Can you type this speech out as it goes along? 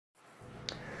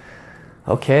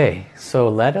Okay, so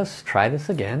let us try this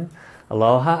again.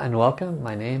 Aloha and welcome.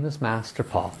 My name is Master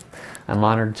Paul. I'm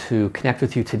honored to connect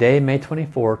with you today, May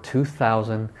 24,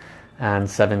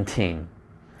 2017.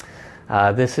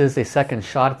 This is a second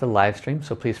shot at the live stream,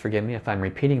 so please forgive me if I'm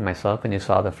repeating myself and you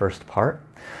saw the first part.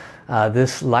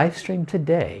 This live stream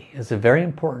today is a very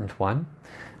important one,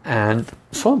 and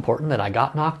so important that I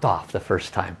got knocked off the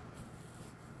first time.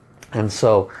 And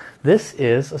so this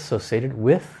is associated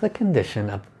with the condition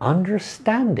of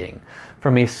understanding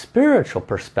from a spiritual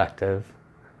perspective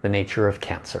the nature of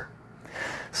cancer.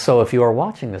 So if you are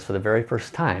watching this for the very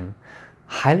first time,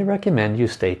 highly recommend you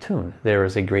stay tuned. There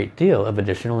is a great deal of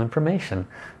additional information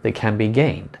that can be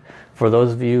gained. For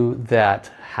those of you that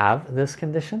have this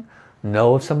condition,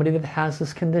 know of somebody that has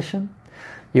this condition,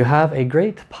 you have a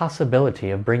great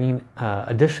possibility of bringing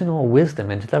additional wisdom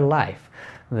into their life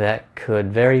that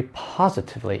could very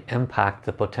positively impact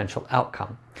the potential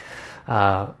outcome.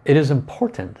 It is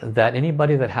important that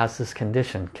anybody that has this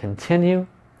condition continue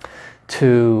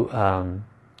to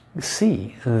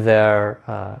see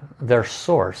their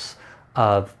source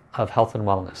of health and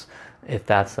wellness. If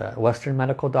that's a Western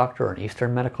medical doctor or an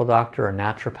Eastern medical doctor or a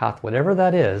naturopath, whatever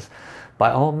that is, by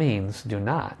all means do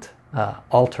not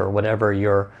alter whatever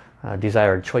your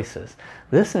desired choices.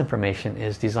 This information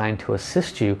is designed to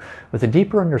assist you with a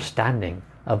deeper understanding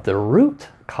of the root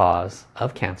cause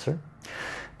of cancer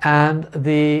and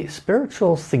the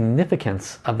spiritual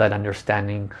significance of that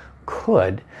understanding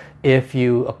could, if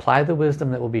you apply the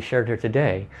wisdom that will be shared here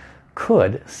today,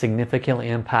 could significantly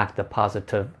impact the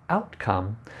positive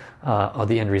outcome of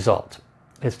the end result.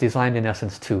 It's designed in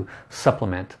essence to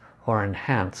supplement or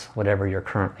enhance whatever you're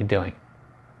currently doing.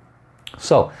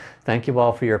 So thank you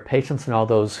all for your patience and all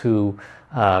those who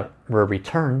were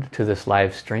returned to this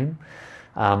live stream.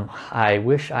 I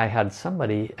wish I had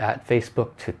somebody at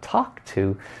Facebook to talk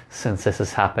to, since this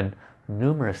has happened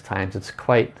numerous times. It's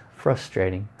quite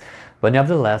frustrating, but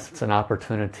nevertheless it's an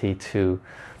opportunity to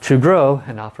grow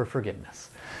and offer forgiveness.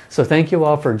 So thank you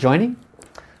all for joining.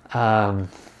 Welcome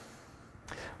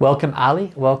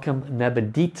Ali, welcome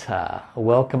Nebedita,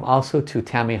 welcome also to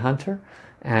Tammy Hunter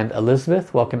and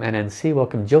Elizabeth, welcome NNC,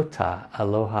 welcome Jota,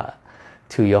 aloha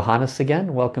to Johannes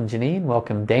again, welcome Janine,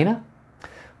 welcome Dana,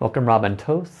 welcome Robin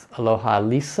Toth, aloha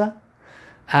Lisa,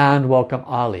 and welcome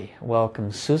Ali,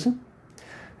 welcome Susan,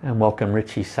 and welcome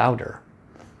Richie Souder.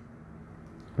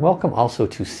 Welcome also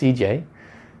to CJ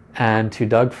and to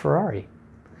Doug Ferrari,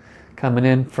 coming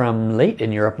in from late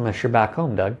in Europe unless you're back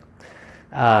home, Doug.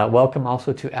 Welcome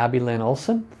also to Abby Lynn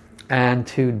Olson and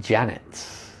to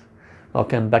Janet.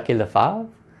 Welcome Becky Lefave.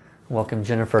 Welcome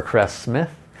Jennifer Cress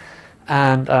Smith.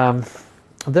 And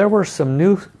there were some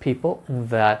new people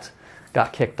that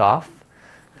got kicked off.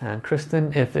 And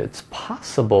Kristen, if it's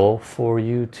possible for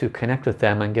you to connect with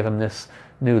them and give them this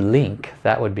new link,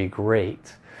 that would be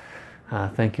great.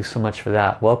 Thank you so much for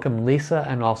that. Welcome Lisa,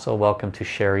 and also welcome to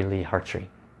Sherry Lee Hartree.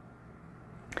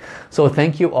 So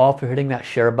thank you all for hitting that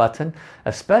share button.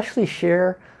 Especially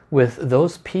share with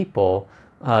those people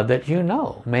that you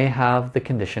know may have the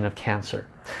condition of cancer,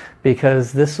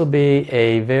 because this will be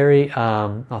a very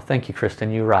thank you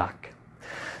Kristen, you rock.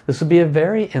 This will be a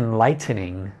very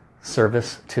enlightening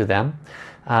service to them,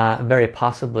 very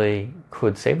possibly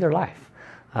could save their life.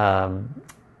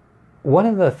 One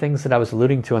of the things that I was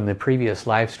alluding to in the previous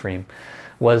live stream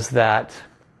was that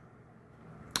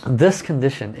this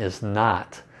condition is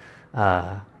does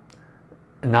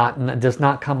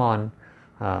not come on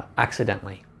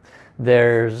accidentally.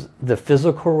 There's the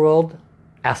physical world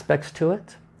aspects to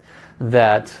it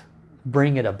that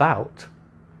bring it about.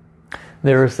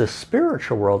 There's the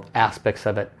spiritual world aspects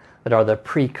of it that are the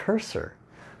precursor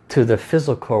to the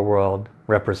physical world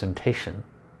representation.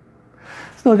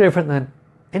 It's no different than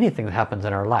anything that happens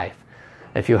in our life.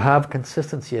 If you have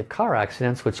consistency of car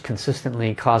accidents, which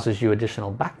consistently causes you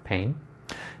additional back pain,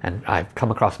 and I've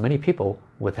come across many people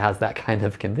with has that kind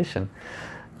of condition,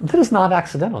 that is not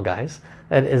accidental, guys.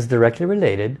 It is directly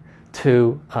related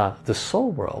to the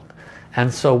soul world.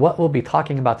 And so what we'll be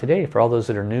talking about today, for all those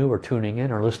that are new or tuning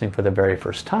in or listening for the very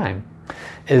first time,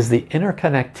 is the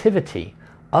interconnectivity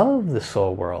of the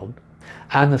soul world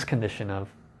and this condition of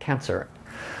cancer.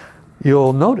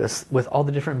 You'll notice with all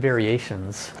the different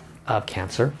variations of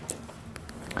cancer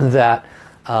that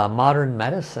modern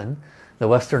medicine, the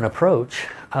Western approach,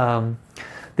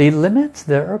 they limit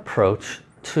their approach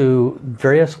to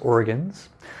various organs.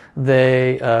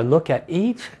 They look at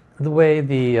each, the way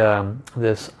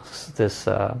this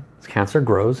cancer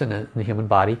grows in the human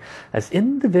body, as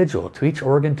individual to each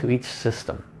organ, to each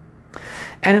system.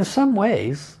 And in some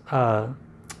ways,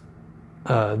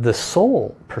 the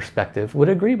soul perspective would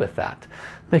agree with that.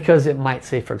 Because it might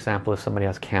say, for example, if somebody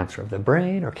has cancer of the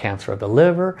brain or cancer of the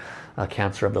liver,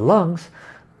 cancer of the lungs,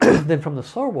 then from the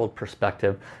soul world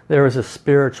perspective, there is a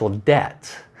spiritual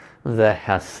debt that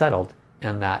has settled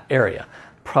in that area.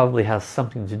 Probably has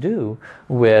something to do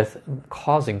with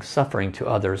causing suffering to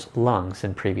others' lungs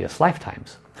in previous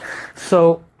lifetimes.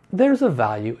 So there's a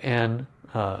value in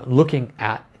looking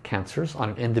at cancers on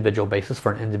an individual basis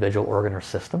for an individual organ or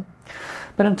system.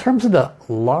 But in terms of the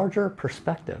larger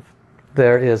perspective,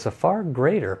 there is a far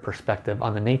greater perspective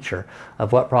on the nature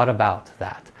of what brought about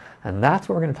that. And that's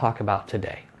what we're going to talk about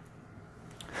today.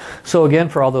 So again,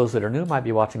 for all those that are new, might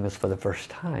be watching this for the first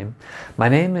time, my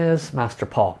name is Master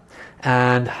Paul,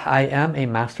 and I am a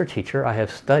master teacher. I have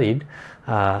studied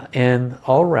in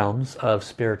all realms of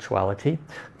spirituality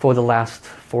for the last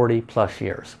 40 plus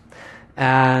years,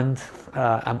 and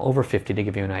I'm over 50 to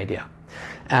give you an idea.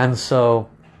 And so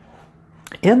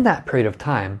in that period of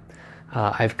time,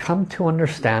 I've come to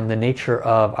understand the nature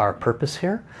of our purpose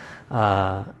here.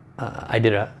 I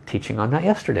did a teaching on that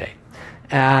yesterday,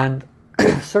 and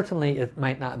certainly it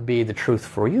might not be the truth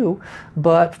for you,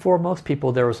 but for most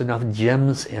people there was enough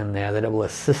gems in there that it will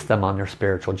assist them on their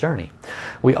spiritual journey.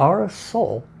 We are a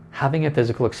soul having a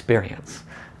physical experience,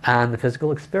 and the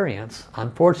physical experience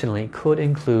unfortunately could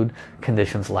include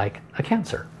conditions like a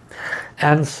cancer.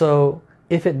 And so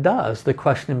if it does, the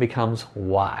question becomes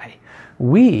why?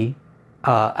 We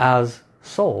as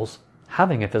souls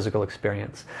having a physical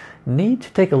experience need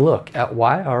to take a look at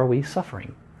why are we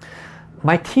suffering.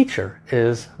 My teacher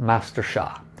is Master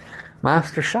Sha.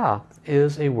 Master Sha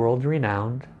is a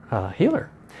world-renowned healer.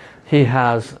 He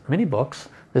has many books.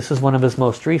 This is one of his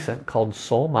most recent, called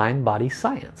Soul, Mind, Body,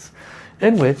 Science,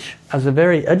 in which, as a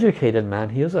very educated man,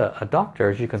 he is a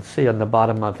doctor, as you can see on the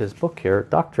bottom of his book here,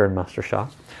 Doctor and Master Sha.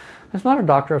 He's not a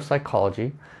doctor of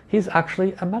psychology. He's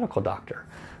actually a medical doctor.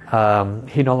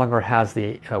 He no longer has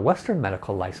the Western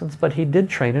medical license, but he did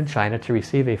train in China to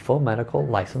receive a full medical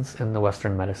license in the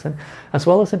Western medicine, as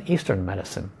well as in Eastern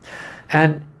medicine.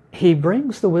 And he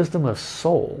brings the wisdom of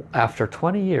soul after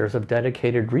 20 years of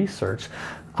dedicated research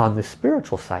on the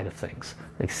spiritual side of things.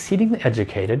 Exceedingly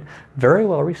educated, very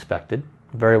well respected,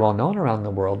 very well known around the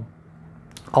world.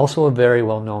 Also a very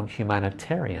well known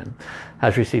humanitarian,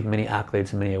 has received many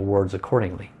accolades and many awards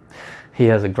accordingly. He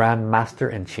is a Grand Master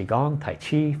in Qigong, Tai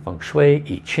Chi, Feng Shui,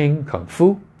 I Ching, Kung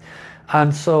Fu.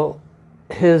 And so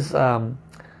his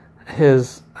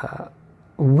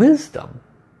wisdom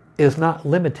is not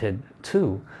limited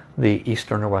to the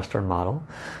Eastern or Western model.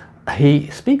 He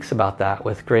speaks about that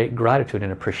with great gratitude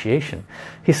and appreciation.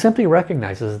 He simply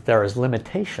recognizes that there is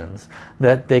limitations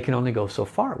that they can only go so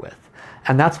far with.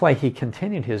 And that's why he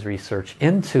continued his research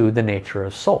into the nature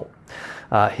of soul.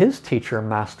 His teacher,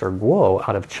 Master Guo,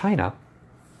 out of China,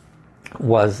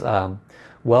 was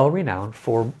well renowned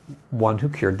for one who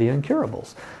cured the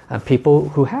incurables. And people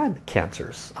who had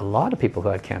cancers, a lot of people who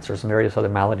had cancers and various other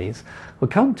maladies,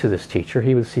 would come to this teacher.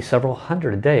 He would see several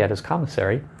hundred a day at his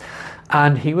commissary,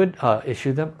 and he would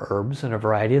issue them herbs and a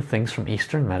variety of things from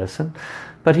Eastern medicine.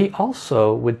 But he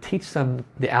also would teach them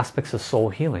the aspects of soul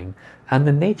healing and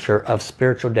the nature of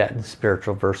spiritual debt and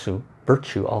spiritual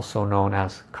virtue, also known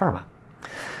as karma.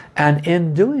 And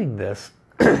in doing this,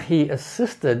 he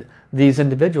assisted these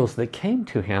individuals that came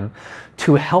to him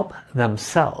to help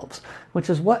themselves, which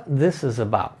is what this is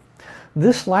about.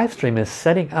 This live stream is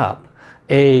setting up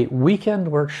a weekend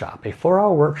workshop, a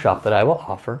 4-hour workshop that I will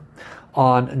offer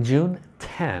on June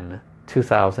 10,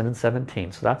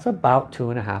 2017. So that's about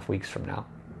 2.5 weeks from now.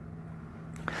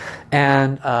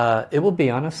 And it will be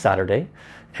on a Saturday.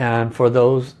 And for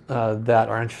those that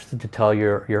are interested to tell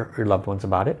your loved ones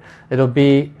about it, it'll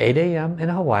be 8 a.m. in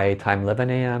Hawaii time, 11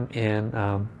 a.m.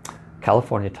 in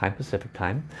California time, Pacific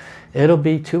time. It'll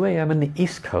be 2 a.m. in the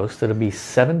East Coast. It'll be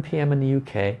 7 p.m. in the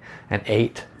UK and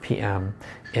 8 p.m.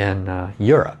 in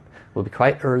Europe. It will be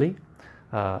quite early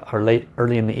or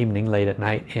early in the evening, late at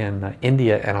night in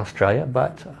India and Australia,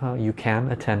 but you can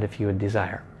attend if you would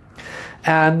desire.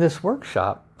 And this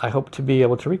workshop, I hope to be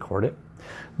able to record it,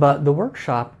 but the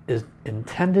workshop is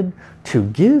intended to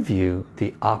give you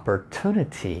the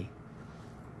opportunity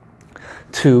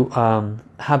to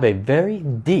have a very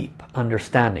deep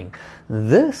understanding.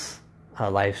 This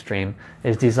live stream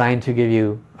is designed to give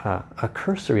you a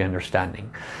cursory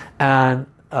understanding. And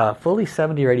fully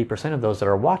 70 or 80% of those that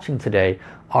are watching today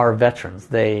are veterans.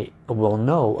 They will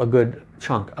know a good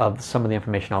chunk of some of the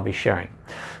information I'll be sharing.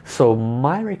 So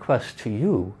my request to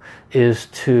you is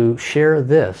to share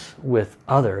this with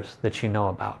others that you know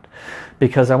about.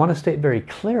 Because I want to state very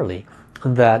clearly,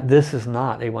 that this is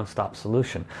not a one-stop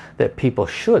solution, that people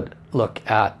should look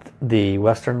at the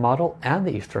Western model and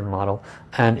the Eastern model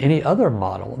and any other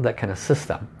model that can assist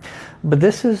them. But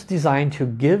this is designed to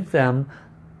give them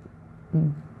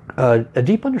a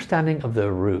deep understanding of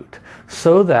the root,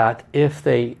 so that if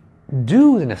they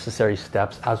do the necessary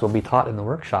steps, as will be taught in the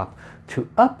workshop, to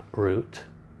uproot,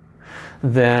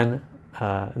 then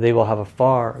they will have a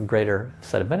far greater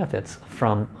set of benefits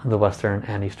from the Western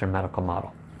and Eastern medical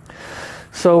model.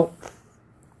 So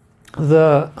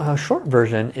the short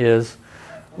version is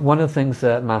one of the things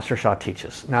that Master Sha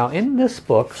teaches. Now in this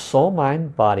book, Soul,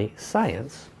 Mind, Body,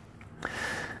 Science,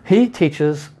 he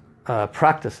teaches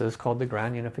practices called the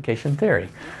Grand Unification Theory.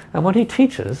 And what he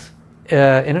teaches,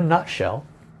 in a nutshell,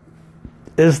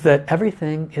 is that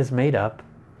everything is made up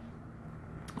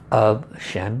of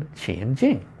Shen, Qi, and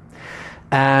Jing.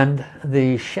 And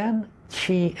the Shen,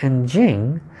 Qi, and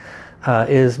Jing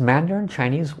is Mandarin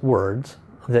Chinese words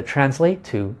that translate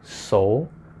to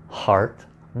soul, heart,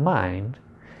 mind,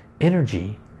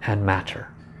 energy, and matter.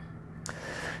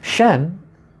 Shen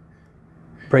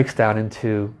breaks down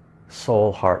into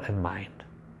soul, heart, and mind.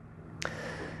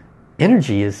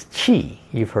 Energy is Qi.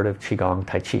 You've heard of Qigong,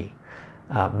 Tai Chi.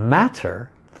 Matter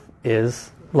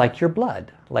is like your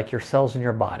blood, like your cells in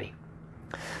your body.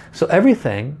 So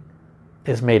everything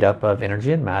is made up of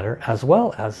energy and matter, as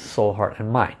well as soul, heart,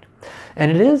 and mind.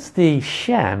 And it is the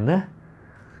Shen,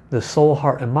 the soul,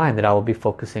 heart, and mind, that I will be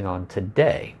focusing on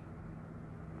today.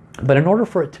 But in order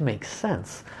for it to make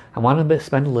sense, I want to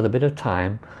spend a little bit of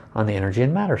time on the energy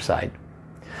and matter side.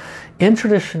 In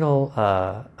traditional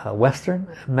Western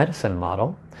medicine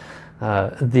model,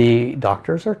 the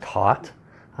doctors are taught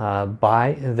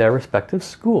by their respective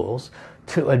schools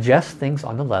to adjust things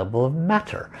on the level of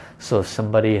matter. So if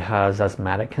somebody has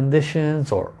asthmatic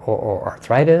conditions or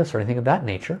arthritis or anything of that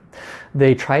nature,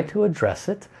 they try to address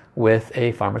it with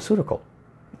a pharmaceutical.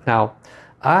 Now,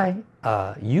 I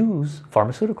use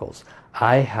pharmaceuticals.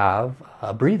 I have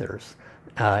breathers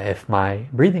if my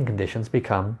breathing conditions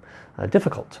become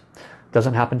difficult.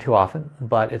 Doesn't happen too often,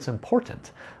 but it's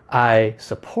important. I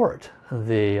support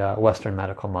the Western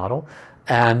medical model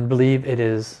and believe it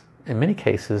is, in many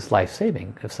cases,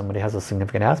 life-saving. If somebody has a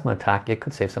significant asthma attack, it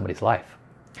could save somebody's life.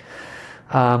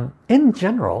 In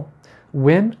general,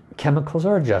 when chemicals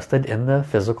are adjusted in the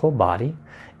physical body,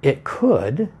 it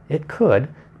could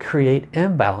create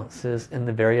imbalances in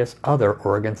the various other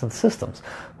organs and systems,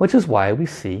 which is why we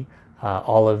see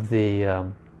all of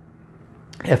the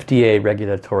FDA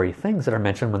regulatory things that are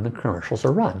mentioned when the commercials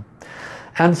are run.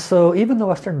 And so even the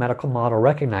Western medical model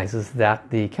recognizes that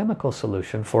the chemical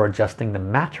solution for adjusting the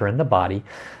matter in the body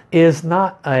is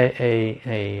not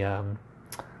a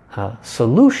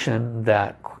solution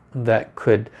that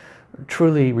could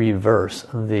truly reverse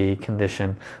the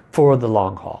condition for the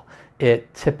long haul.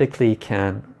 It typically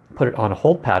can put it on a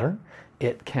hold pattern.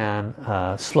 It can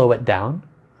slow it down,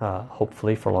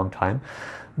 hopefully for a long time.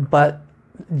 But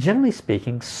generally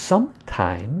speaking,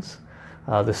 sometimes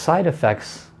the side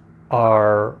effects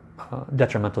are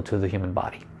detrimental to the human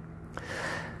body.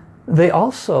 They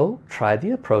also try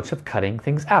the approach of cutting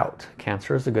things out.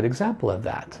 Cancer is a good example of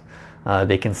that.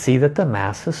 They can see that the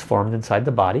mass has formed inside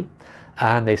the body,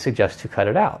 and they suggest to cut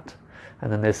it out.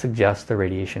 And then they suggest the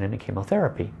radiation and the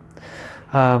chemotherapy.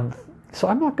 So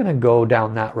I'm not going to go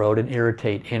down that road and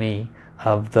irritate any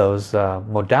of those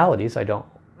modalities. I don't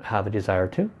have a desire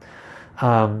to.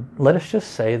 Let us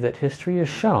just say that history has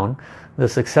shown the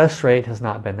success rate has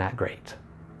not been that great.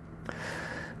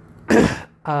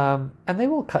 And they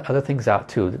will cut other things out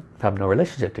too that have no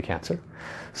relationship to cancer.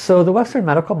 So the Western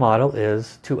medical model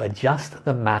is to adjust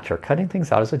the matter. Cutting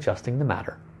things out is adjusting the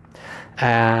matter.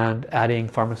 And adding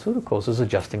pharmaceuticals is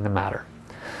adjusting the matter.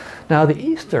 Now the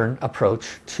Eastern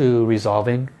approach to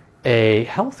resolving a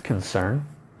health concern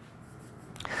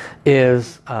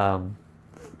is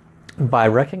by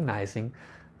recognizing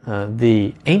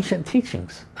the ancient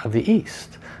teachings of the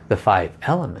East, the 5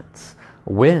 elements,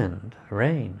 wind,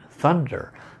 rain,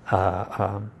 thunder,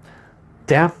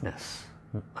 dampness.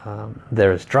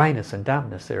 There is dryness and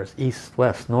dampness. There is east,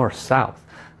 west, north, south.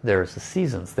 There is the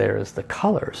seasons. There is the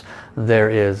colors.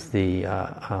 There is the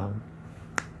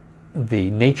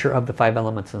nature of the 5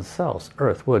 elements themselves: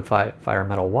 earth, wood, fire,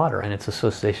 metal, water, and its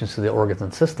associations to the organs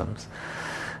and systems.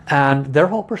 And their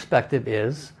whole perspective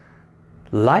is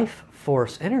life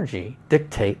force energy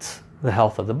dictates the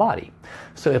health of the body.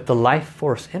 So if the life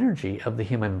force energy of the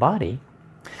human body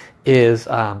is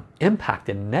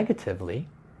impacted negatively,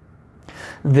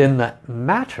 then the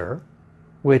matter,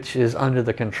 which is under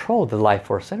the control of the life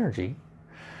force energy,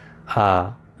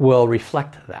 will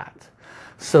reflect that.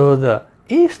 So the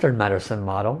Eastern medicine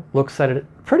model looks at it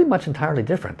pretty much entirely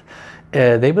different.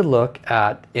 They would look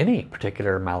at any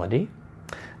particular malady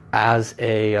as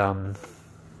an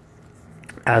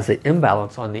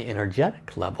imbalance on the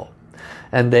energetic level.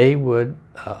 And they would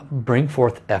bring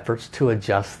forth efforts to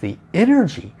adjust the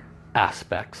energy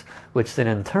aspects, which then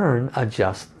in turn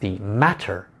adjust the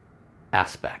matter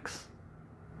aspects.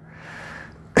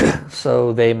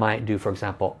 So they might do, for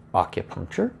example,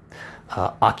 acupuncture,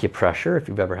 acupressure, if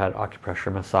you've ever had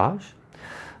acupressure massage.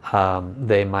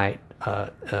 They might,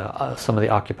 some of the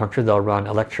acupuncture, they'll run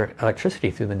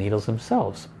electricity through the needles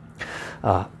themselves.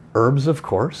 Herbs, of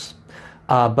course.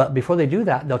 But before they do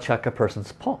that, they'll check a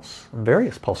person's pulse,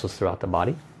 various pulses throughout the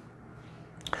body.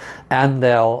 And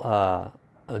they'll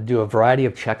do a variety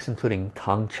of checks, including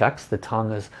tongue checks. The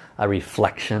tongue is a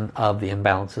reflection of the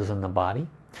imbalances in the body.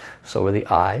 So are the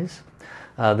eyes.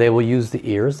 They will use the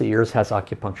ears. The ears has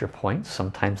acupuncture points.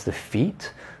 Sometimes the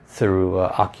feet, through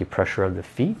acupressure of the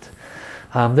feet.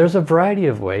 There's a variety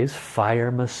of ways.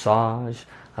 Fire massage.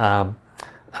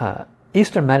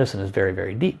 Eastern medicine is very,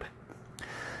 very deep.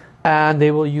 And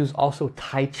they will use also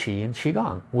Tai Chi and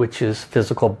Qigong, which is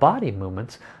physical body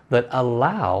movements that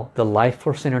allow the life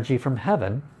force energy from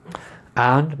heaven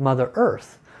and Mother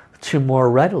Earth to more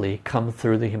readily come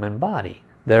through the human body,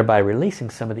 thereby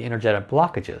releasing some of the energetic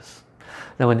blockages.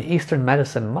 Now in the Eastern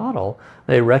medicine model,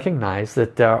 they recognize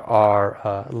that there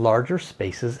are larger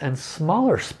spaces and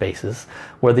smaller spaces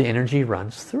where the energy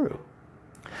runs through.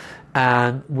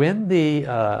 And when the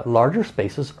larger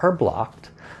spaces are blocked,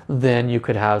 then you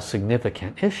could have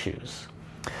significant issues.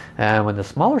 And when the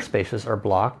smaller spaces are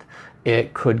blocked,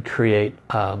 it could create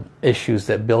issues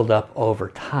that build up over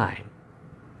time.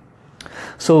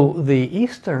 So the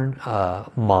Eastern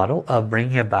model of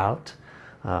bringing about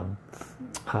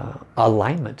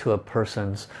alignment to a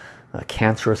person's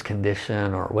cancerous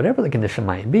condition or whatever the condition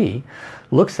might be,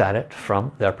 looks at it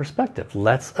from their perspective.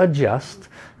 Let's adjust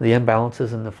the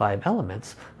imbalances in the 5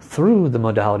 elements through the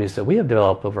modalities that we have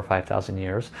developed over 5,000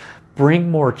 years,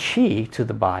 bring more chi to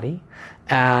the body,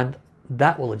 and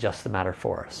that will adjust the matter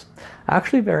for us.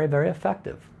 Actually very, very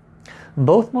effective.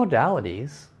 Both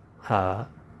modalities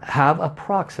have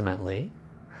approximately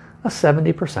a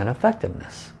 70%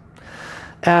 effectiveness.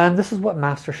 And this is what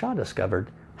Master Sha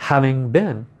discovered, having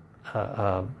been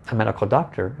a medical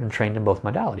doctor and trained in both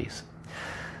modalities.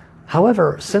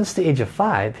 However, since the age of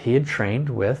 5, he had trained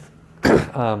with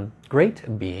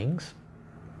great beings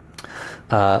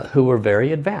who were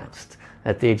very advanced.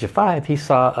 At the age of 5, he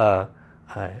saw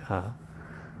a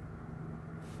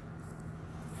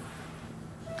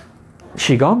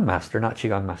Qigong master, not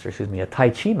Qigong master, excuse me, a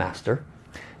Tai Chi master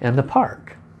in the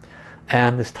park.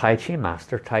 And this Tai Chi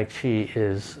master, Tai Chi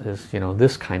is you know,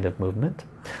 this kind of movement,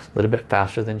 a little bit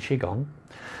faster than Qigong.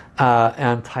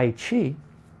 And Tai Chi,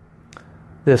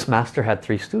 this master had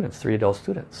 3 students, 3 adult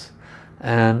students.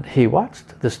 And he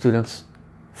watched the students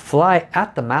fly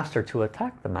at the master to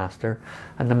attack the master,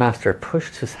 and the master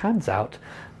pushed his hands out,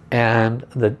 and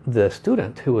the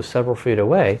student, who was several feet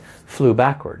away, flew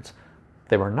backwards.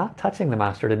 They were not touching the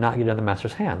master, did not get in the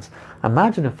master's hands.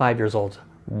 Imagine a 5-year-old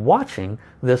watching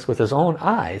this with his own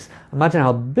eyes. Imagine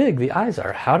how big the eyes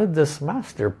are. How did this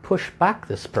master push back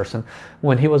this person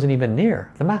when he wasn't even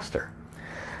near the master?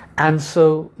 And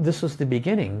so this was the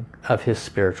beginning of his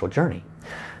spiritual journey.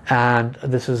 And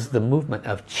this is the movement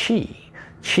of Qi.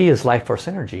 Qi is life force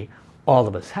energy. All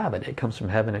of us have it. It comes from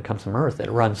heaven, it comes from earth.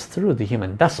 It runs through the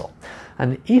human vessel.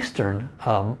 And the Eastern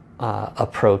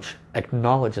approach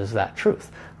acknowledges that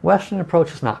truth. Western approach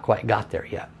has not quite got there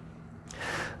yet.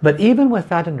 But even with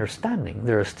that understanding,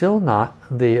 there is still not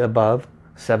the above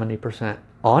 70%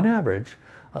 on average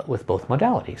with both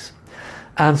modalities.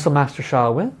 And so Master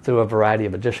Sha went through a variety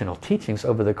of additional teachings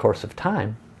over the course of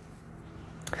time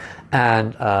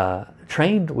and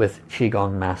trained with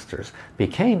Qigong masters,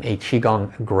 became a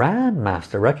Qigong Grand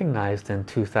Master, recognized in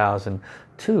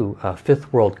 2002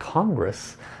 Fifth World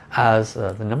Congress as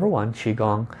the #1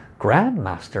 Qigong Grand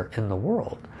Master in the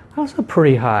world. That's a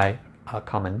pretty high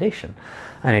commendation.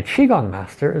 And a Qigong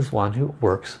Master is one who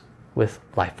works with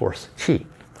life force Qi.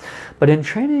 But in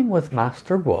training with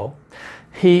Master Guo,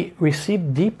 he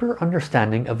received deeper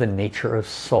understanding of the nature of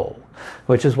soul,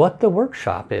 which is what the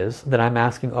workshop is that I'm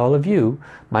asking all of you,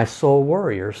 my soul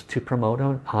warriors, to promote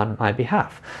on my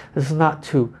behalf. This is not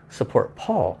to support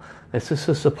Paul. This is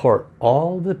to support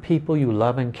all the people you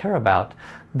love and care about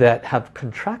that have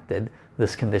contracted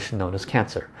this condition known as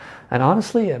cancer. And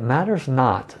honestly, it matters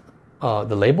not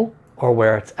the label or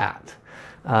where it's at.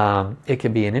 It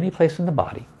can be in any place in the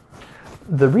body.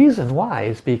 The reason why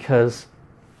is because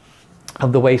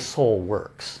of the way soul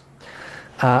works.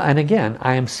 And again,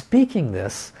 I am speaking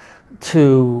this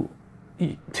to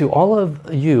all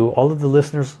of you, all of the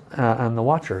listeners and the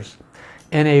watchers,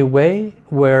 in a way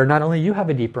where not only you have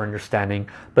a deeper understanding,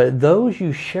 but those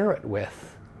you share it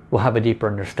with will have a deeper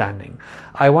understanding.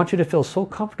 I want you to feel so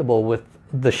comfortable with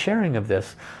the sharing of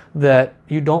this that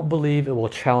you don't believe it will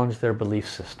challenge their belief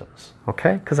systems.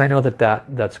 Okay? Because I know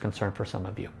that's a concern for some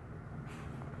of you.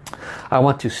 I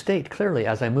want to state clearly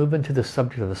as I move into the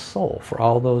subject of the soul, for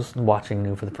all those watching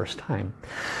new for the first time,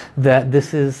 that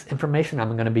this is information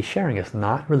I'm going to be sharing. It's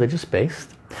not religious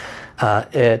based.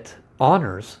 It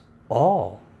honors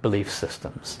all belief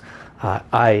systems.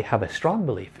 I have a strong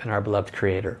belief in our beloved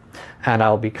Creator, and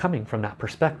I'll be coming from that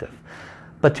perspective.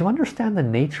 But to understand the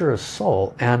nature of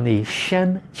soul and the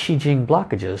Shen Qi Jing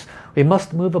blockages, we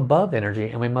must move above energy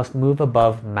and we must move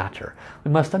above matter.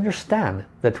 We must understand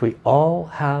that we all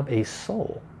have a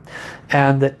soul,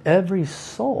 and that every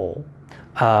soul,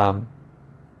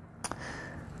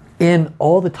 in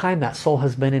all the time that soul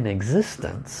has been in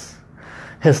existence,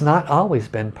 has not always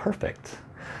been perfect.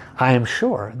 I am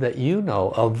sure that you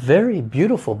know of very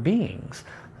beautiful beings,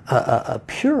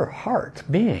 pure heart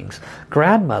beings,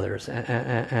 grandmothers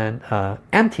and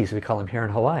aunties, we call them here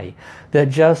in Hawaii, that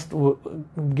just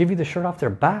give you the shirt off their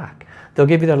back. They'll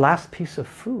give you their last piece of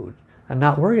food and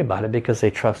not worry about it because they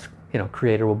trust,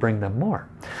 Creator will bring them more.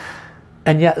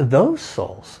 And yet those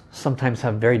souls sometimes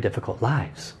have very difficult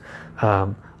lives.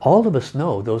 All of us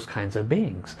know those kinds of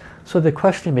beings. So the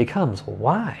question becomes,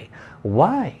 why?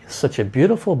 Why such a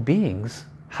beautiful beings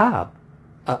have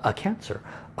a cancer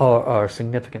or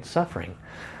significant suffering?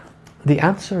 The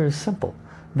answer is simple.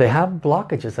 They have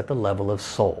blockages at the level of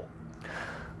soul.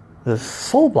 The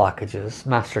soul blockages,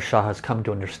 Master Sha has come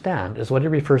to understand, is what he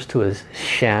refers to as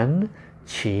Shen,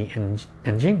 Qi,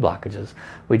 and Jing blockages.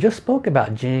 We just spoke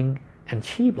about Jing and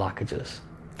Qi blockages,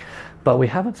 but we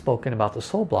haven't spoken about the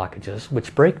soul blockages,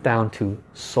 which break down to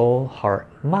soul, heart,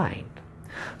 mind.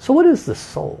 So what is the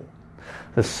soul?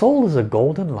 The soul is a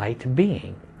golden light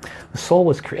being. The soul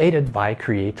was created by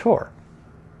Creator.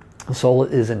 The soul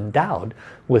is endowed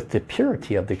with the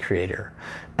purity of the Creator.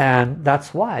 And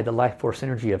that's why the life force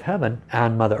energy of heaven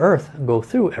and Mother Earth go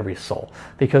through every soul,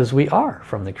 because we are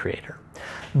from the Creator.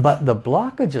 But the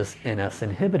blockages in us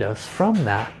inhibit us from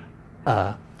that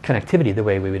connectivity the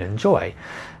way we would enjoy.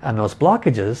 And those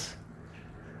blockages...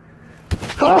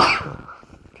 I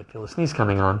can feel the sneeze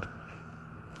coming on.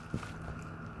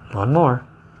 One more.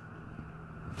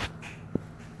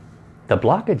 The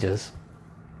blockages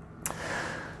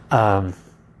are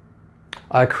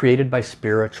created by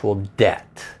spiritual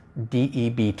debt.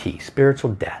 D-E-B-T,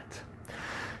 spiritual debt.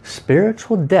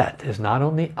 Spiritual debt is not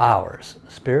only ours.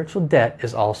 Spiritual debt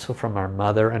is also from our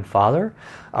mother and father,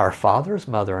 our father's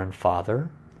mother and father,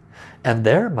 and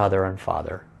their mother and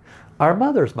father, our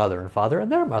mother's mother and father, and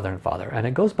their mother and father. And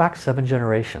it goes back 7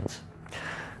 generations.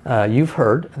 You've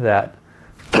heard that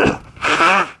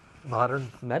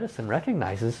modern medicine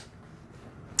recognizes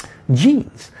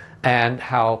genes, and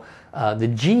how the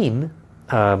gene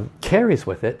carries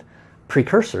with it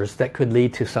precursors that could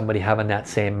lead to somebody having that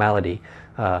same malady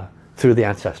through the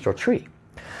ancestral tree.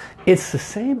 It's the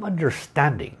same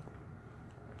understanding,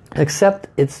 except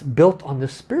it's built on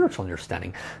this spiritual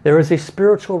understanding. There is a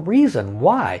spiritual reason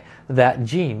why that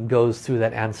gene goes through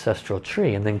that ancestral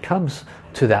tree and then comes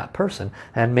to that person.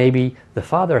 And maybe the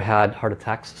father had heart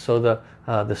attacks, so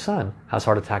the son has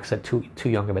heart attacks at too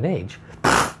young of an age,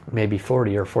 maybe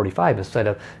 40 or 45 instead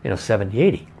of 70,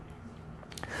 80.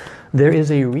 There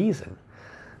is a reason.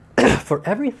 For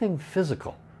everything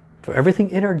physical, for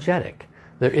everything energetic,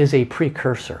 there is a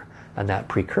precursor, and that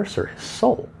precursor is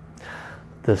soul.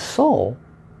 The soul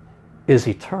is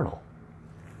eternal,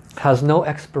 has no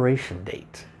expiration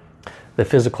date. The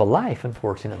physical life,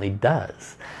 unfortunately,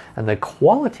 does. And the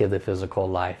quality of the physical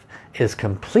life is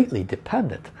completely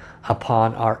dependent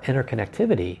upon our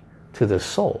interconnectivity to the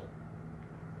soul.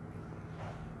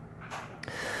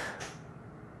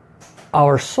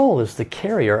 Our soul is the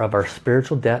carrier of our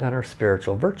spiritual debt and our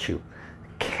spiritual virtue.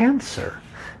 Cancer,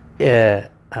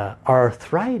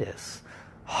 arthritis,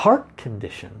 heart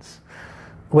conditions,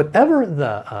 whatever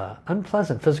the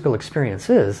unpleasant physical experience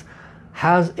is,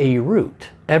 has a root.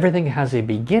 Everything has a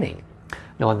beginning.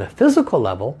 Now on the physical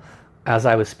level, as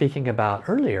I was speaking about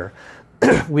earlier,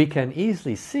 we can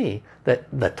easily see that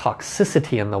the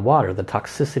toxicity in the water, the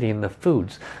toxicity in the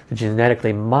foods, the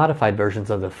genetically modified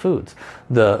versions of the foods,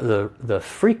 the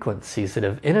frequencies that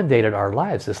have inundated our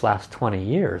lives this last 20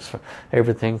 years,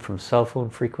 everything from cell phone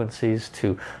frequencies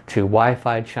to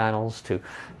Wi-Fi channels, to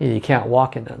you can't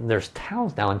walk in, there's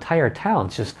towns now, entire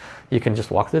towns, you can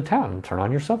just walk through the town and turn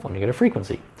on your cell phone, you get a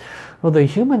frequency. Well, the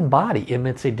human body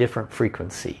emits a different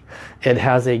frequency. It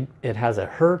has a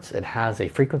hertz, it has a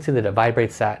frequency that it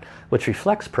vibrates at, which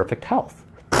reflects perfect health.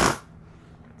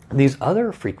 These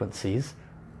other frequencies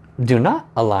do not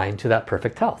align to that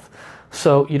perfect health.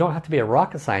 So you don't have to be a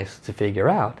rocket scientist to figure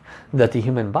out that the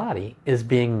human body is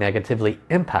being negatively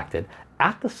impacted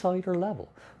at the cellular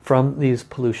level from these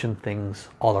pollution things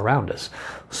all around us.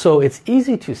 So it's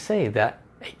easy to say that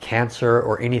a cancer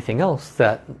or anything else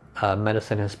that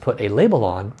medicine has put a label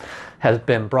on has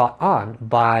been brought on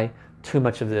by too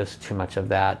much of this, too much of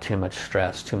that, too much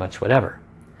stress, too much whatever.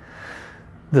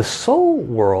 The soul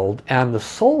world and the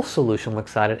soul solution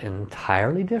looks at it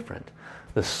entirely different.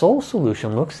 The soul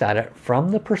solution looks at it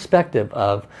from the perspective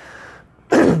of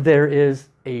there is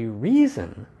a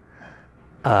reason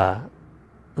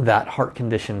that heart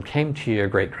condition came to your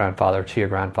great-grandfather, to your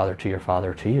grandfather, to your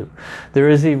father, to you. There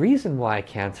is a reason why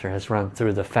cancer has run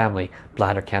through the family,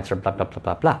 bladder cancer, blah, blah, blah,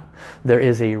 blah, blah. There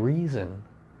is a reason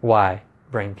why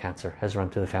brain cancer has run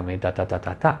through the family, da, da, da,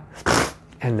 da, da.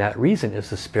 And that reason is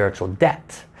the spiritual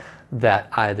debt that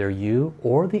either you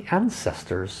or the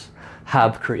ancestors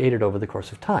have created over the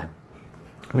course of time.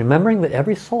 Remembering that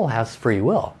every soul has free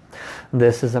will.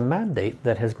 This is a mandate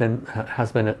that has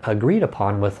been agreed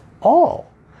upon with all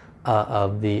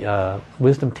of the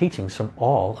wisdom teachings from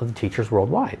all of the teachers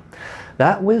worldwide.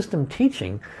 That wisdom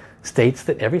teaching states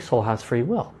that every soul has free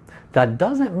will. That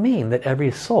doesn't mean that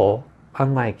every soul,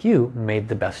 unlike you, made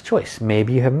the best choice.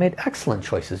 Maybe you have made excellent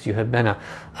choices. You have been an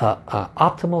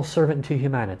optimal servant to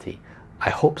humanity. I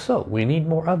hope so. We need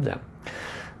more of them.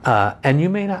 And you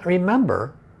may not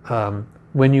remember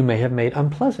when you may have made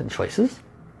unpleasant choices,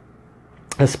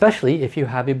 especially if you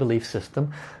have a belief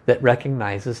system that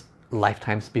recognizes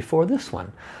lifetimes before this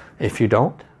one. If you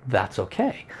don't, that's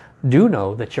okay. Do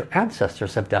know that your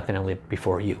ancestors have definitely lived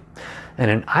before you. And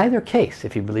in either case,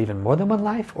 if you believe in more than one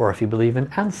life or if you believe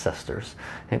in ancestors,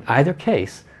 in either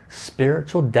case,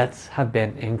 spiritual debts have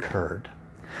been incurred.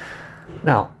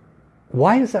 Now,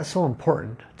 why is that so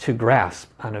important to grasp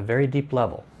on a very deep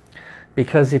level?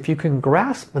 Because if you can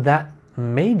grasp that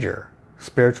major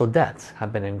spiritual debts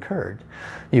have been incurred,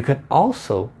 you can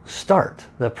also start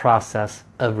the process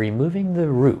of removing the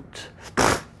root.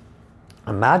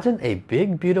 Imagine a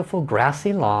big, beautiful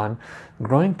grassy lawn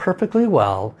growing perfectly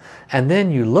well, and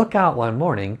then you look out one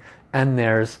morning and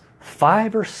there's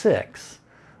 5 or 6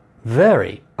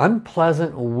 very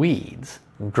unpleasant weeds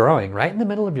growing right in the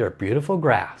middle of your beautiful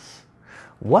grass.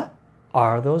 What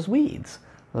are those weeds?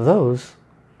 Those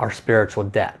are spiritual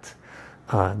debt.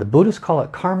 The Buddhists call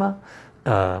it karma.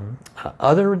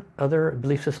 Other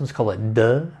belief systems call it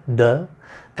duh.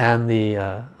 And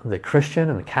the Christian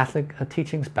and the Catholic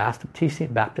teachings,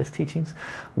 Baptist teachings,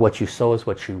 what you sow is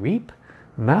what you reap.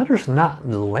 Matters not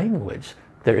the language.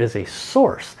 There is a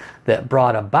source that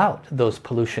brought about those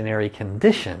pollutionary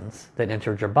conditions that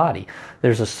entered your body.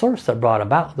 There's a source that brought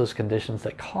about those conditions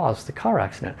that caused the car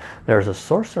accident. There's a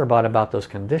source that brought about those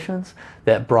conditions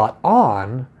that brought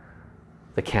on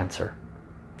the cancer.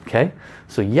 Okay?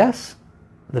 So yes,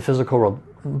 the physical world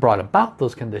brought about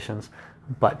those conditions,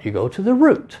 but you go to the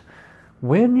root.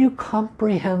 When you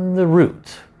comprehend the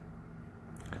root,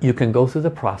 you can go through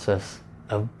the process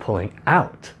of pulling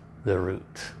out the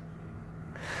root.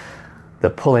 The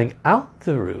pulling out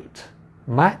the root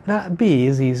might not be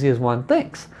as easy as one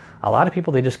thinks. A lot of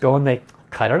people, they just go and they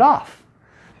cut it off.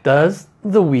 Does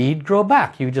the weed grow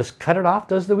back? You just cut it off,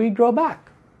 does the weed grow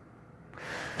back?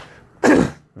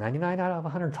 99 out of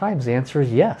 100 times the answer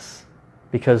is yes,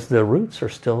 because the roots are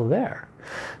still there.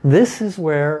 This is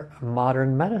where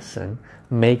modern medicine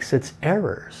makes its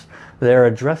errors. They're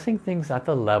addressing things at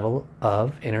the level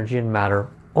of energy and matter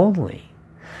only.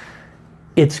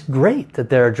 It's great that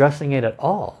they're addressing it at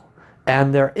all,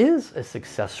 and there is a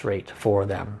success rate for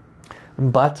them,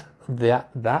 but that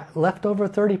leftover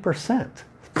 30%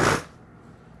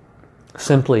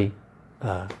 simply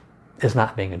is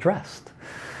not being addressed.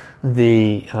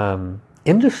 The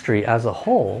industry as a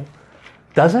whole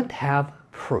doesn't have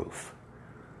proof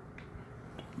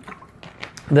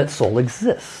that soul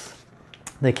exists.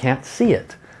 They can't see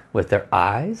it with their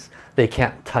eyes. They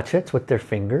can't touch it with their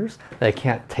fingers. They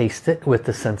can't taste it with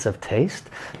the sense of taste.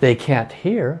 They can't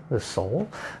hear the soul.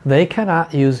 They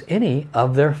cannot use any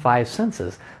of their 5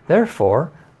 senses.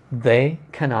 Therefore, they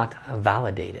cannot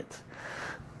validate it.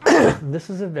 This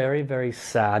is a very, very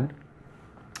sad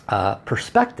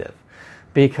perspective,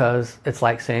 because it's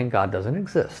like saying God doesn't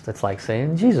exist. It's like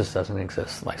saying Jesus doesn't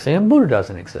exist. It's like saying Buddha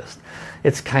doesn't exist.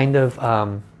 It's kind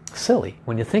of silly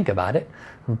when you think about it,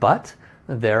 but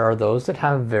there are those that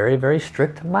have very, very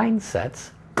strict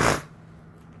mindsets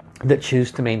that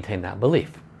choose to maintain that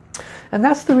belief. And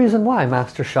that's the reason why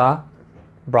Master Sha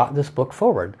brought this book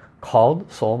forward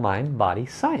called Soul, Mind, Body,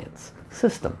 Science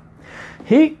System.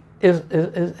 He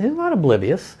is not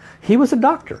oblivious. He was a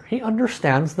doctor. He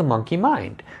understands the monkey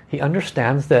mind. He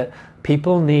understands that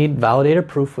people need validated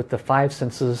proof with the 5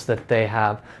 senses that they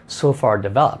have so far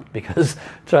developed. Because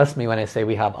trust me when I say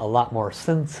we have a lot more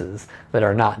senses that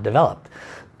are not developed.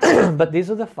 But these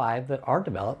are the 5 that are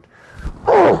developed.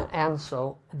 And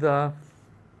so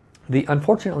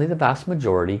unfortunately the vast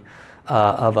majority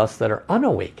of us that are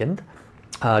unawakened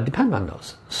depend on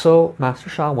those. So Master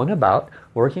Sha went about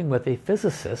working with a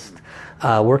physicist,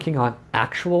 working on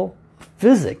actual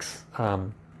physics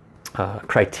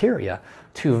criteria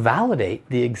to validate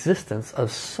the existence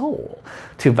of soul,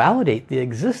 to validate the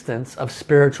existence of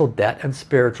spiritual debt and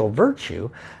spiritual virtue,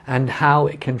 and how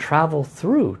it can travel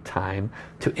through time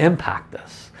to impact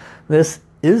us. This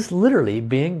is literally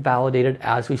being validated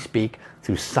as we speak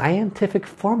through scientific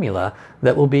formula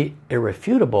that will be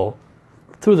irrefutable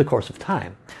through the course of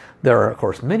time. There are, of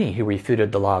course, many who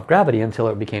refuted the law of gravity until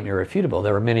it became irrefutable.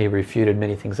 There were many who refuted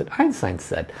many things that Einstein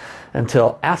said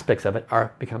until aspects of it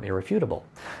become irrefutable.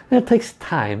 And it takes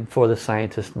time for the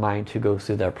scientist mind to go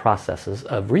through their processes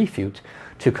of refute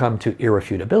to come to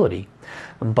irrefutability.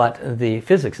 But the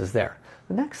physics is there.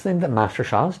 The next thing that Master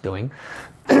Sha is doing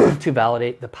to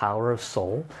validate the power of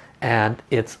soul and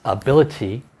its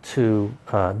ability to,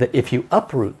 that if you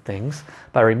uproot things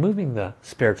by removing the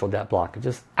spiritual debt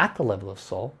blockages at the level of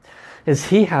soul, is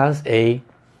he has a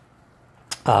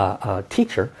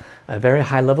teacher, a very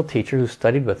high level teacher who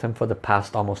studied with him for the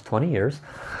past almost 20 years,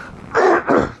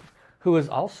 who is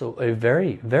also a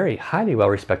very, very highly well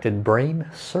respected brain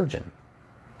surgeon.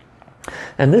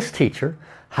 And this teacher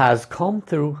has combed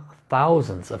through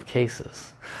thousands of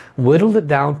cases, whittled it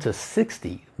down to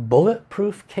 60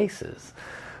 bulletproof cases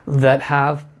that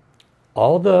have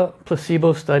all the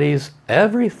placebo studies,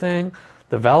 everything,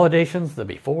 the validations, the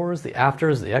befores, the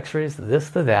afters, the x-rays, the this,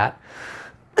 the that,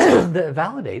 that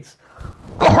validates,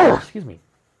 excuse me,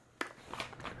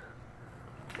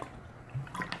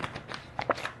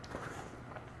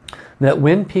 that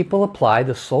when people apply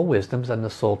the soul wisdoms and the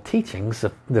soul teachings,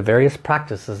 the various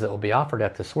practices that will be offered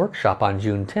at this workshop on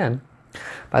June 10,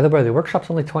 by the way, the workshop's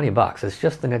only $20. It's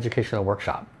just an educational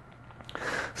workshop.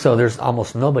 So there's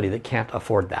almost nobody that can't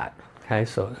afford that. Okay,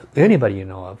 so anybody you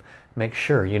know of, make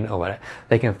sure you know it.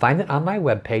 They can find it on my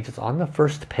webpage. It's on the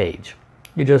first page.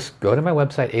 You just go to my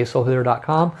website,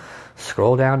 asoulhealer.com,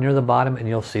 scroll down near the bottom, and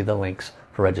you'll see the links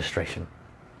for registration.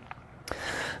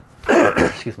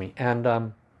 Excuse me.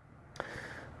 And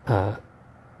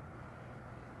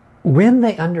when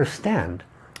they understand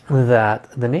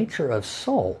that the nature of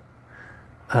soul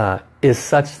is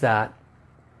such that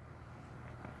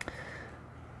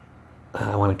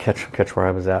I want to catch where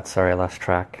I was at. Sorry, I lost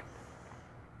track.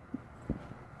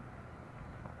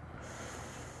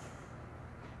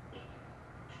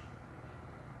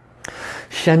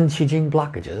 Shen Qi Jing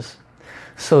blockages.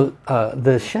 So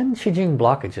the Shen Qi Jing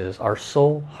blockages are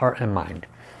soul, heart, and mind,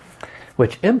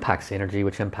 which impacts the energy,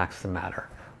 which impacts the matter.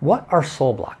 What are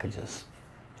soul blockages?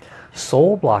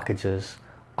 Soul blockages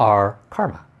are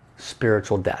karma,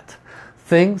 spiritual debt,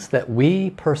 things that we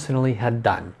personally had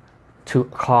done to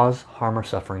cause harm or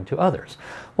suffering to others.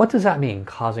 What does that mean,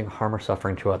 causing harm or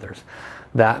suffering to others?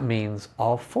 That means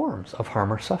all forms of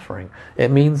harm or suffering.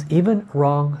 It means even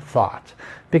wrong thought.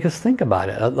 Because think about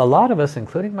it, a lot of us,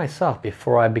 including myself,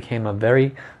 before I became a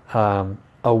very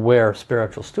aware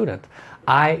spiritual student,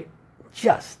 I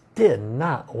just did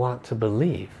not want to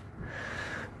believe.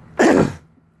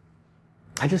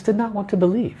 I just did not want to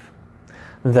believe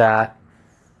that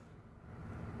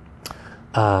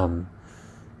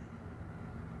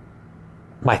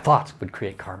my thoughts would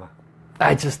create karma.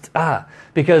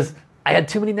 Because I had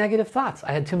too many negative thoughts.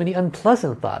 I had too many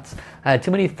unpleasant thoughts. I had too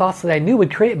many thoughts that I knew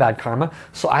would create bad karma,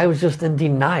 so I was just in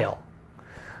denial.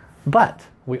 But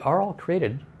we are all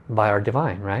created by our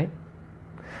divine, right?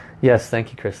 Yes,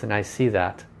 thank you, Kristen. I see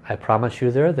that. I promise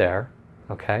you they're there.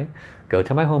 Okay? Go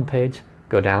to my homepage.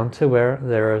 Go down to where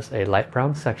there is a light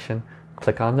brown section.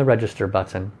 Click on the register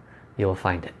button. You will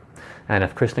find it. And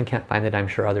if Kristen can't find it, I'm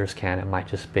sure others can. It might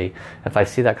just be, if I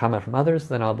see that comment from others,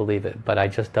 then I'll believe it. But I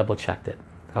just double checked it.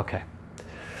 Okay.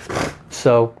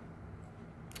 So,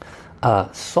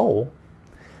 soul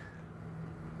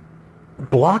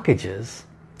blockages,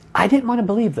 I didn't want to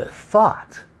believe that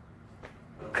thought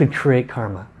could create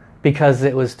karma because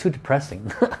it was too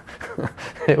depressing.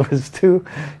 it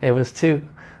was too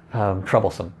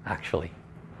troublesome, actually.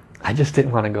 I just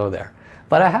didn't want to go there.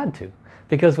 But I had to.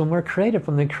 Because when we're created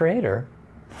from the Creator's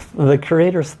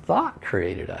thought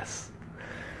created us.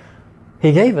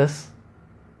 He gave us,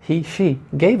 she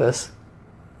gave us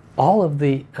all of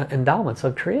the endowments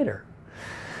of Creator.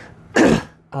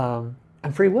 And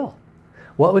free will.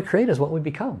 What we create is what we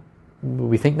become.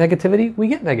 We think negativity, we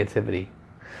get negativity.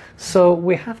 So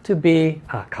we have to be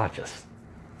conscious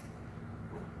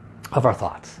of our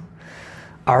thoughts.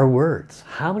 Our words.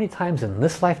 How many times in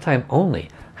this lifetime only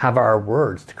have our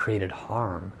words created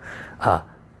harm?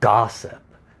 Gossip,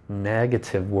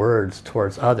 negative words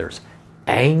towards others,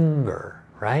 anger,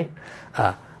 right?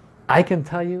 I can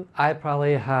tell you I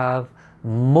probably have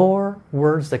more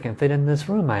words that can fit in this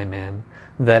room I'm in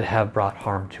that have brought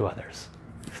harm to others.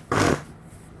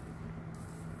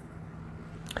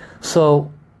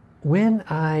 So when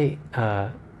I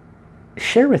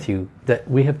share with you that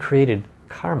we have created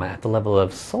karma at the level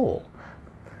of soul,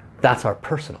 that's our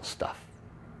personal stuff.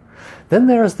 Then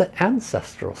there's the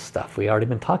ancestral stuff. We've already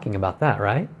been talking about that,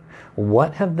 right?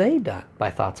 What have they done by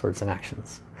thoughts, words, and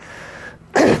actions?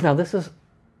 Now this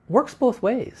works both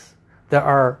ways. There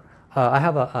are, I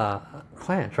have a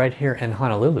client right here in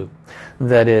Honolulu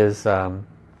that is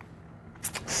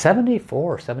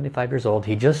 74, 75 years old.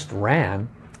 He just ran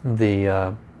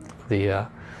the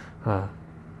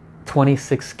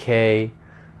 26K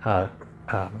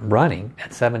running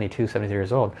at 72, 73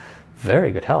 years old.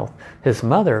 Very good health. His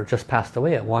mother just passed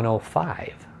away at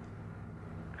 105.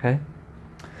 Okay?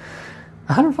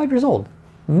 105 years old.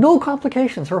 No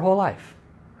complications her whole life.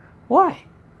 Why?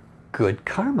 Good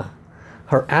karma.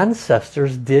 Her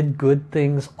ancestors did good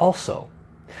things also.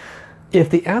 If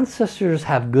the ancestors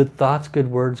have good thoughts,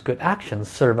 good words, good actions,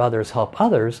 serve others, help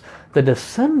others, the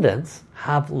descendants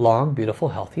have long, beautiful,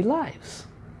 healthy lives.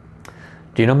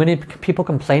 Do you know many people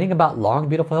complaining about long,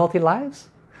 beautiful, healthy lives?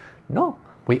 No.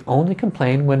 We only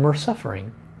complain when we're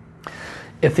suffering.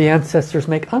 If the ancestors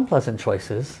make unpleasant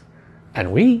choices,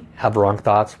 and we have wrong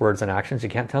thoughts, words, and actions, you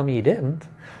can't tell me you didn't,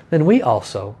 then we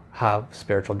also have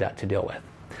spiritual debt to deal with.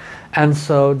 And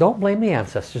so don't blame the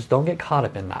ancestors. Don't get caught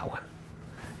up in that one.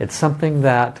 It's something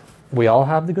that we all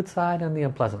have the good side and the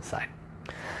unpleasant side.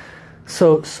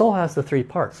 So soul has the three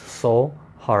parts. Soul,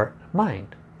 heart,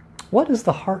 mind. What is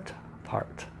the heart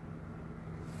part?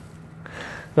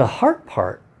 The heart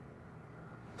part,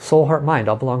 soul, heart, mind,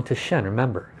 all belong to Shen.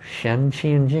 Remember, Shen,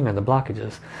 Qi, and Jing are the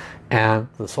blockages. And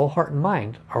the soul, heart, and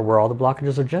mind are where all the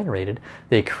blockages are generated.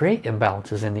 They create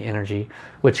imbalances in the energy,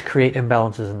 which create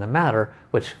imbalances in the matter,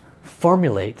 which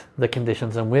formulate the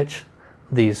conditions in which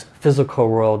these physical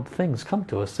world things come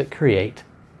to us that create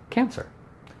cancer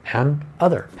and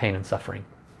other pain and suffering.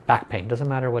 Back pain, doesn't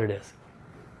matter what it is.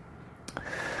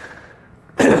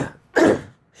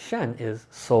 Shen is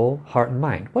soul, heart, and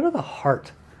mind. What are the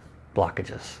heart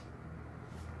blockages?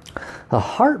 The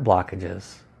heart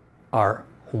blockages are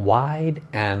wide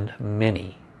and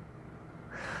many.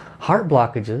 Heart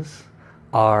blockages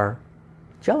are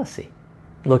jealousy,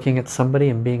 looking at somebody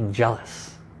and being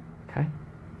jealous. Okay?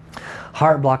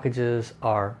 Heart blockages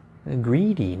are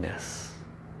greediness,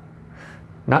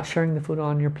 not sharing the food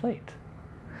on your plate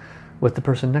with the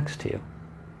person next to you,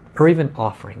 or even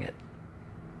offering it.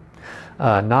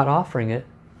 Not offering it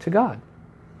to God,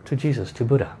 to Jesus, to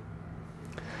Buddha.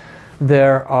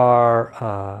 There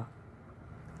are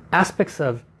aspects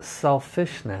of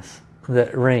selfishness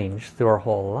that range through our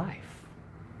whole life.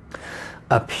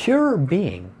 A pure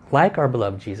being, like our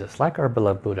beloved Jesus, like our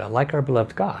beloved Buddha, like our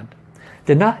beloved God,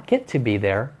 did not get to be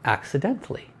there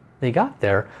accidentally. They got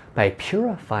there by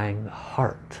purifying the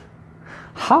heart.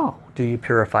 How do you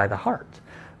purify the heart?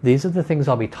 These are the things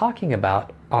I'll be talking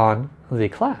about on the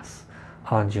class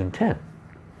on June 10.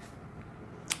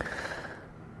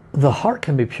 The heart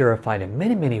can be purified in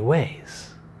many, many ways.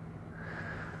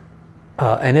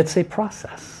 And it's a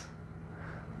process.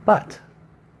 But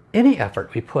any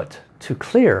effort we put to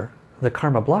clear the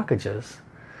karma blockages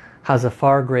has a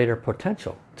far greater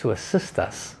potential to assist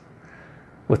us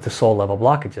with the soul level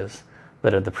blockages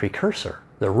that are the precursor,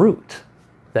 the root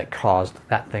that caused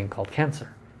that thing called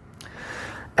cancer.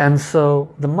 And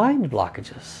so the mind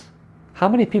blockages. How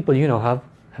many people you know have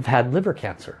had liver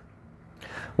cancer?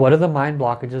 What are the mind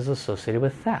blockages associated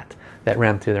with that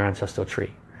ran through their ancestral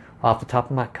tree? Off the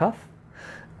top of my cuff,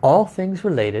 all things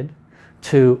related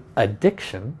to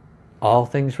addiction, all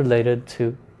things related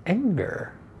to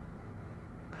anger.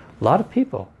 A lot of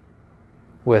people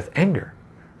with anger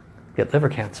get liver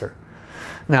cancer.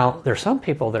 Now, there's some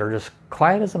people that are just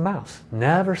quiet as a mouse,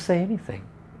 never say anything,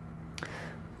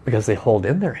 because they hold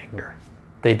in their anger.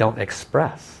 They don't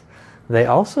express. They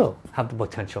also have the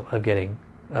potential of getting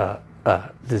a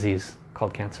disease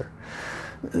called cancer.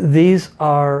 These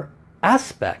are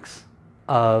aspects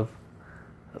of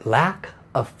lack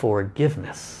of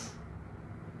forgiveness.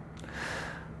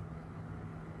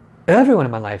 Everyone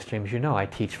in my live streams, you know I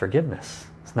teach forgiveness.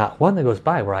 It's not one that goes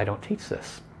by where I don't teach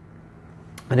this.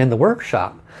 And in the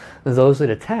workshop, those that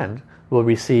attend will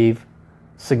receive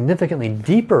significantly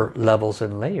deeper levels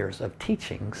and layers of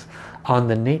teachings on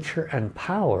the nature and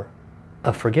power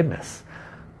of forgiveness.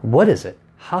 What is it?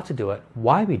 How to do it?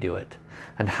 Why we do it?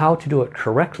 And how to do it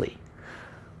correctly.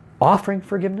 Offering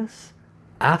forgiveness,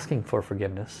 asking for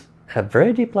forgiveness at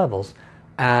very deep levels,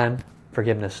 and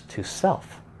forgiveness to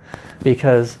self.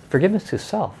 Because forgiveness to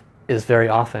self is very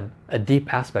often a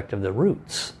deep aspect of the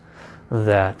roots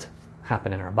that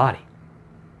happen in our body.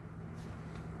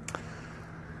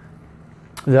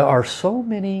 There are so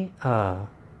many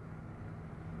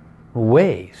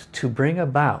ways to bring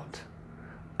about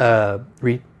a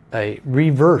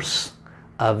reverse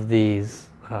of these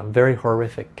very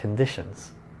horrific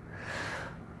conditions.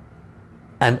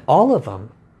 And all of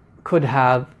them could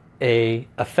have a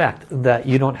effect that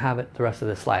you don't have it the rest of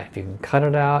this life. You can cut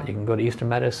it out, you can go to Eastern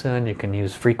medicine, you can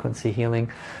use frequency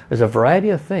healing. There's a variety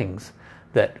of things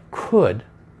that could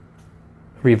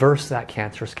reverse that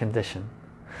cancerous condition.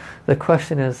 The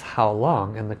question is how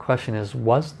long, and the question is,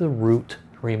 was the root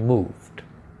removed?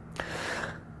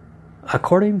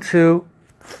 According to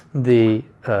the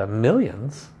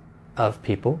millions of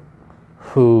people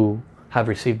who have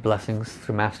received blessings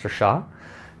through Master Sha,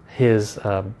 his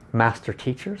master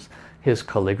teachers, his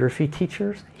calligraphy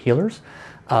teachers, healers,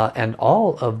 and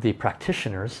all of the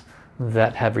practitioners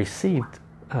that have received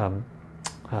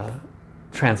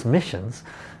transmissions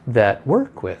that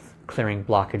work with clearing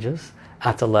blockages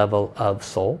at the level of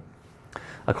soul.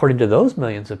 According to those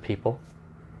millions of people,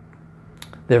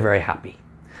 they're very happy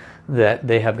that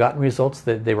they have gotten results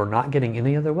that they were not getting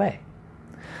any other way.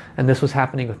 And this was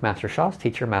happening with Master Sha's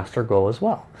teacher, Master Go, as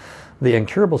well. The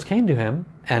incurables came to him,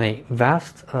 and a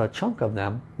vast chunk of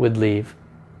them would leave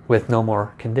with no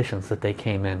more conditions that they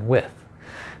came in with,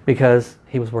 because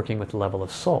he was working with the level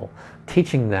of soul,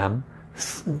 teaching them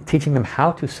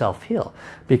how to self-heal.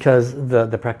 Because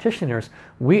the practitioners,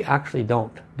 we actually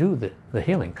don't do the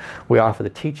healing. We offer the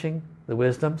teaching, the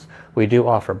wisdoms, we do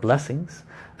offer blessings,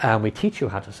 and we teach you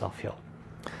how to self-heal.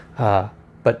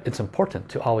 But it's important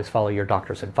to always follow your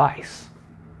doctor's advice.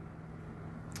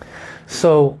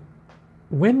 So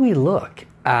when we look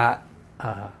at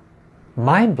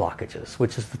mind blockages,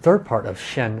 which is the third part of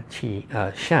Shen Qi,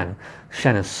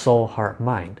 Shen is soul, heart,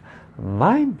 mind.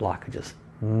 Mind blockages,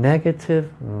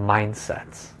 negative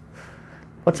mindsets.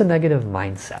 What's a negative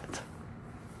mindset?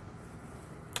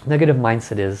 Negative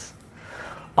mindset is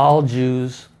all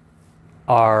Jews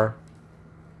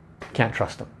can't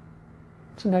trust them.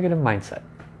 It's a negative mindset.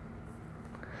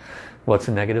 What's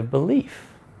a negative belief?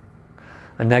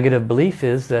 A negative belief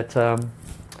is that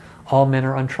all men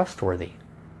are untrustworthy.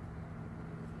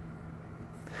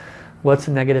 What's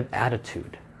a negative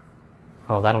attitude?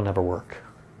 Oh, that'll never work.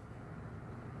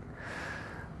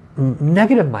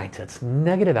 Negative mindsets,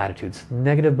 negative attitudes,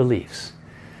 negative beliefs.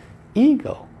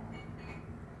 Ego.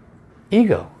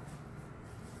 Ego.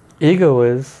 Ego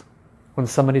is when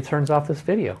somebody turns off this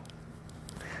video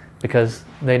because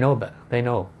they know better. They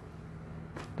know.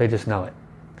 They just know it.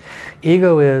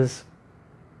 Ego is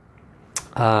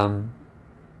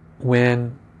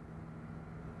when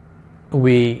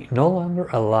we no longer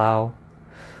allow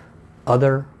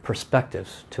other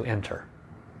perspectives to enter.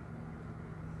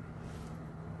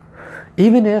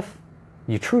 Even if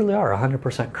you truly are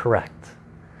 100% correct,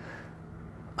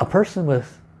 a person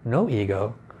with no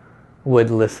ego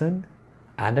would listen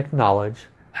and acknowledge,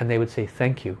 and they would say,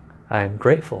 thank you, I am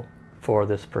grateful for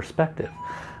this perspective.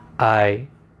 I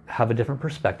have a different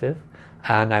perspective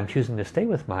and I'm choosing to stay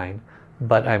with mine,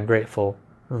 but I'm grateful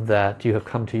that you have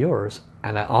come to yours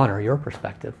and I honor your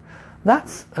perspective.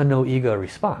 That's a no ego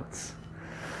response.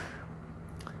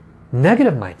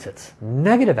 Negative mindsets,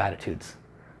 negative attitudes,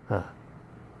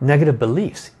 negative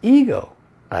beliefs, ego,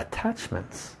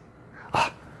 attachments.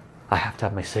 Oh, I have to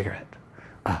have my cigarette.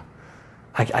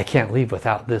 I can't leave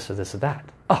without this or this or that.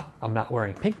 Oh, I'm not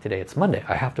wearing pink today. It's Monday.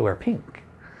 I have to wear pink.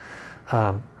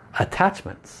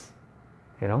 Attachments.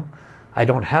 You know, I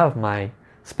don't have my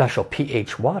special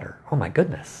pH water. Oh my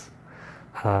goodness.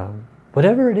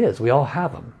 Whatever it is, we all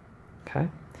have them. Okay.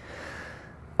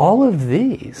 All of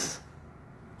these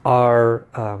are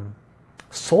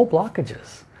soul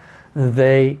blockages.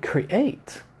 They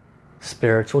create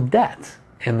spiritual debt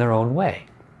in their own way.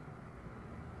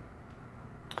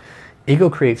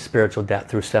 Ego creates spiritual debt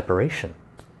through separation.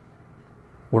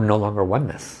 We're no longer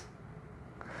oneness.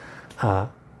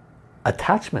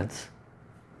 Attachments,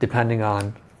 depending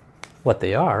on what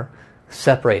they are,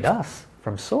 separate us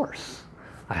from source.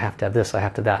 I have to have this, I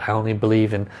have to that. I only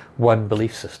believe in one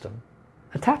belief system.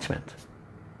 Attachment.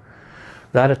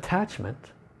 That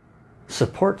attachment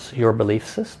supports your belief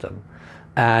system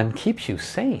and keeps you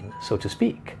sane, so to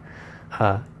speak.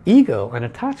 Ego and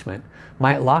attachment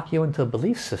might lock you into a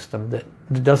belief system that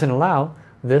doesn't allow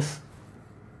this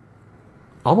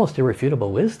almost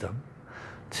irrefutable wisdom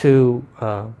to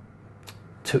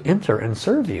enter and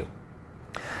serve you.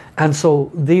 And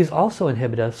so these also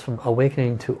inhibit us from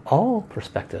awakening to all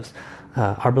perspectives.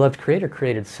 Our beloved Creator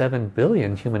created 7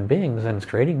 billion human beings and is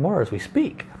creating more as we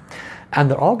speak. And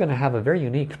they're all going to have a very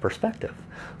unique perspective.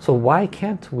 So why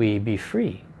can't we be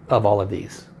free of all of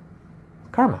these?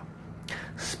 Karma,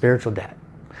 spiritual debt.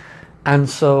 And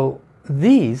so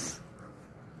these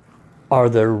are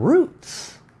the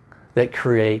roots that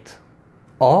create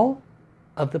all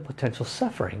of the potential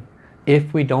suffering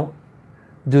if we don't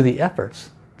do the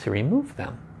efforts to remove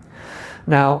them.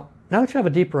 Now that you have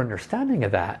a deeper understanding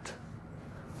of that,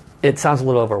 it sounds a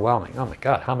little overwhelming. Oh my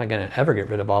God, how am I going to ever get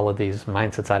rid of all of these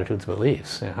mindsets, attitudes,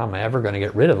 beliefs? How am I ever going to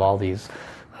get rid of all these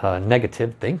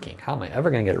negative thinking? How am I ever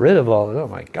going to get rid of all of, oh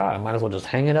my God, I might as well just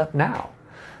hang it up now.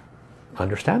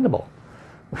 Understandable.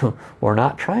 We're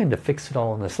not trying to fix it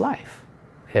all in this life.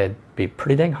 It'd be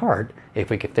pretty dang hard. If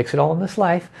we could fix it all in this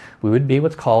life, we would be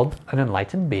what's called an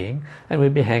enlightened being, and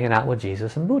we'd be hanging out with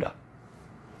Jesus and Buddha.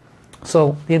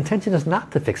 So the intention is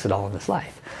not to fix it all in this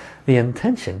life. The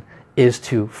intention is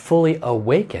to fully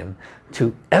awaken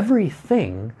to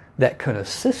everything that can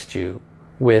assist you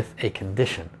with a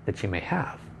condition that you may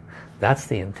have. That's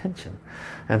the intention.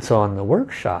 And so on the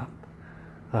workshop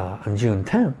on June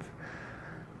 10th,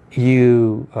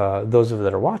 you, those of you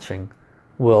that are watching,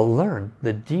 will learn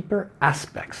the deeper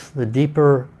aspects, the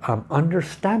deeper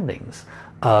understandings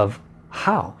of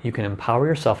how you can empower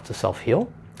yourself to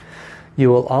self-heal. You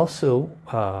will also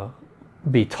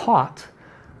be taught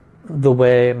the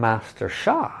way Master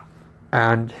Sha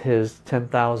and his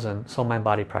 10,000 soul mind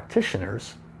body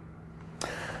practitioners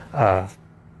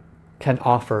can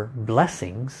offer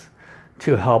blessings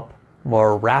to help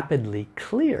more rapidly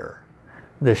clear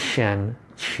the Shen,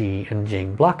 Qi and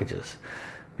Jing blockages.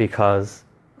 Because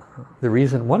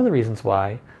one of the reasons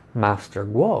why Master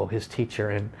Guo, his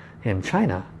teacher in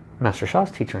China, Master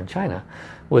Sha's teacher in China,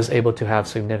 was able to have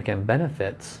significant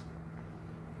benefits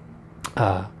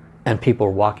and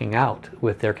people walking out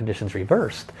with their conditions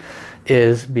reversed,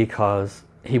 is because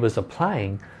he was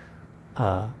applying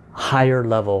higher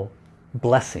level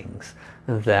blessings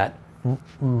that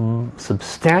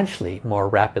substantially more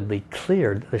rapidly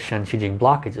cleared the Shen Qi Jing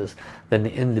blockages than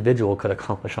the individual could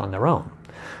accomplish on their own.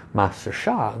 Master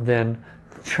Sha then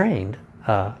trained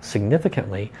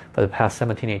significantly for the past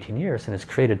 17-18 years and has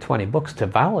created 20 books to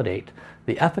validate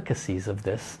the efficacies of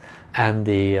this and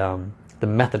the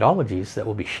methodologies that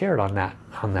will be shared on that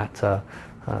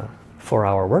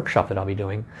 4-hour workshop that I'll be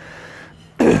doing.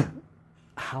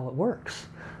 How it works,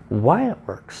 why it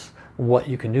works, what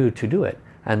you can do to do it.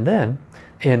 And then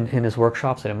in his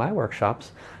workshops and in my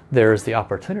workshops, there's the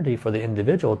opportunity for the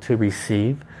individual to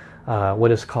receive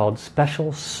what is called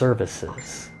special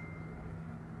services.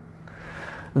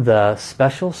 The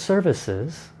special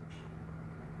services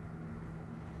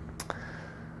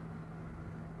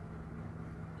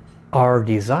are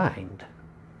designed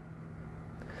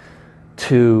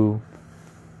to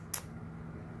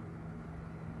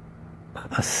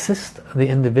assist the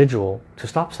individual to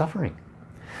stop suffering.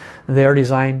 They are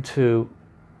designed to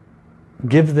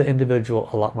give the individual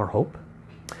a lot more hope,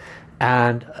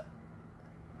 and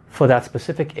for that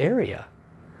specific area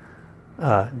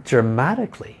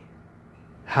dramatically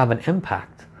have an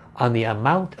impact on the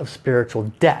amount of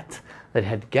spiritual debt that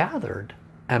had gathered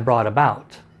and brought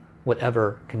about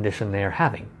whatever condition they are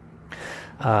having.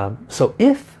 So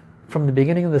if from the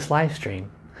beginning of this live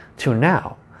stream to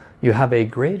now you have a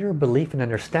greater belief and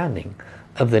understanding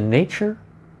of the nature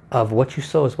of what you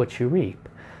sow is what you reap,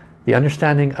 the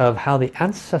understanding of how the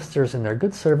ancestors and their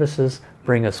good services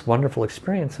bring us wonderful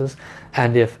experiences,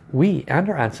 and if we and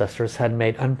our ancestors had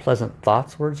made unpleasant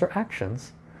thoughts, words or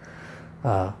actions,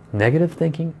 negative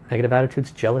thinking, negative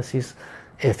attitudes, jealousies,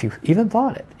 if you even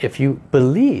thought it, if you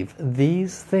believe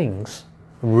these things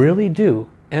really do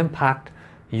impact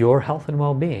your health and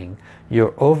well-being,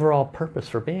 your overall purpose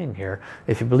for being here,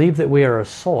 if you believe that we are a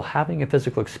soul having a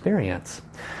physical experience,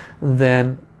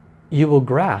 then you will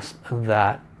grasp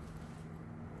that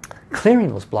clearing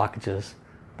those blockages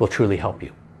will truly help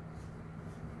you.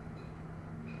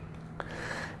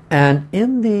 And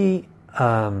in the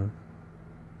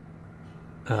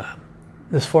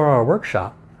this 4-hour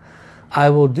workshop, I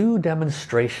will do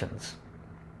demonstrations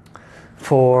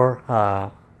for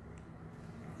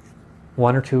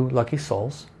 1 or 2 lucky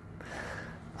souls.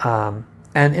 And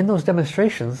in those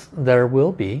demonstrations there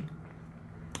will be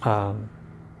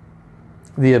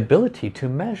the ability to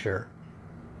measure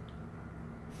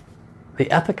the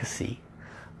efficacy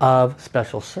of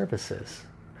special services.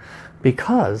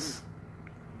 Because,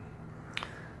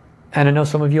 and I know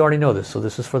some of you already know this, so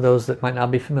this is for those that might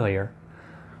not be familiar.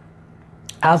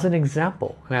 As an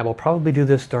example, and I will probably do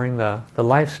this during the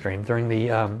live stream, during the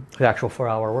actual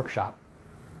 4-hour workshop.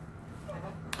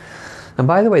 And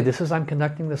by the way, I'm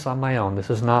conducting this on my own. This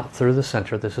is not through the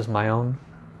center. This is my own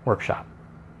workshop.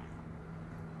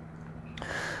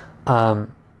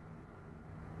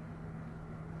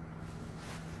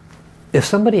 If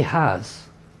somebody has,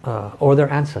 or their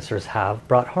ancestors have,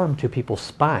 brought harm to people's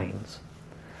spines,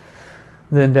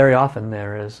 then very often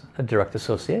there is a direct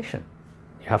association.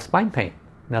 You have spine pain.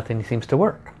 Nothing seems to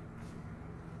work.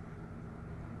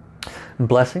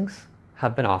 Blessings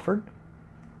have been offered.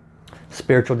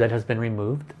 Spiritual debt has been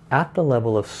removed at the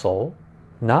level of soul,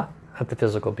 not at the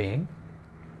physical being.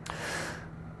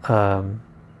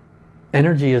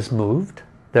 Energy is moved,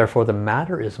 therefore the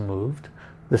matter is moved.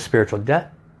 The spiritual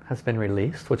debt has been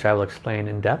released, which I will explain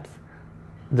in depth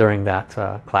during that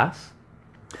class.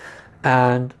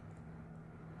 And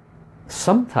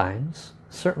sometimes,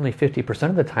 certainly 50%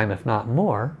 of the time, if not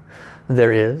more,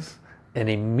 there is an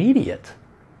immediate,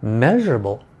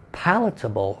 measurable,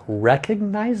 palatable,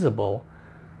 recognizable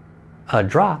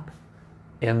drop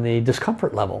in the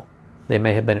discomfort level. They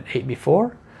may have been at 8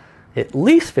 before. At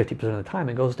least 50% of the time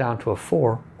it goes down to a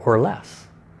 4 or less.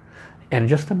 In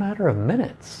just a matter of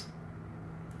minutes.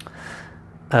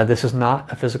 This is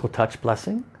not a physical touch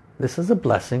blessing. This is a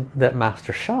blessing that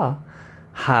Master Sha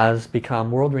has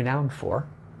become world renowned for,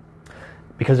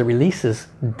 because it releases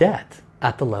debt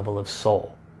at the level of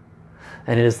soul.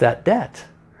 And it is that debt.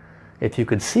 If you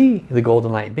could see the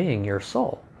golden light being your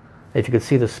soul, if you could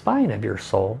see the spine of your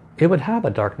soul, it would have a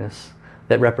darkness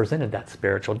that represented that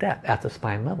spiritual debt at the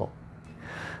spine level.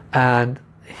 And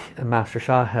Master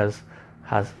Sha has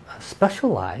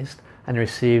specialized and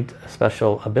received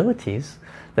special abilities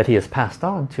that he has passed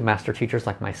on to master teachers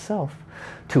like myself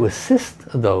to assist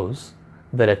those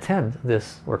that attend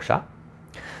this workshop.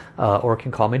 Or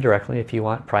can call me directly if you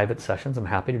want private sessions. I'm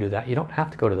happy to do that. You don't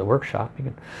have to go to the workshop. You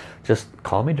can just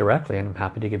call me directly and I'm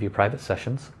happy to give you private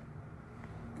sessions.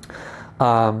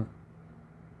 But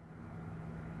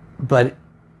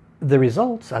the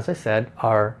results, as I said,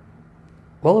 are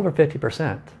well over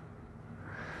 50%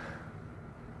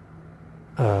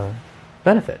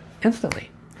 benefit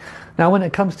instantly. Now when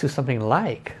it comes to something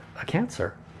like a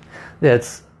cancer,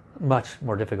 that's much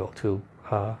more difficult to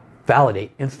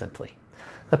validate instantly.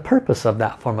 The purpose of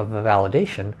that form of a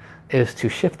validation is to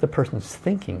shift the person's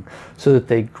thinking so that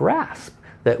they grasp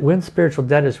that when spiritual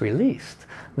debt is released,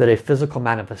 that a physical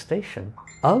manifestation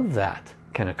of that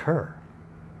can occur.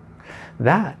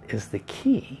 That is the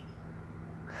key.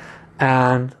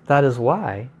 And that is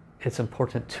why it's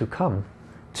important to come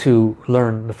to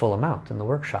learn the full amount in the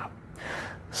workshop.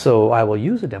 So I will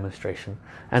use a demonstration,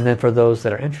 and then for those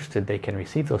that are interested, they can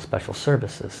receive those special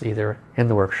services either in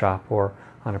the workshop or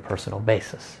on a personal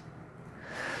basis.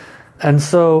 And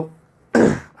so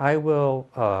I will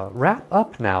wrap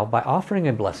up now by offering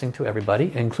a blessing to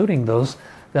everybody, including those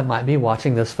that might be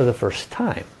watching this for the first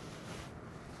time.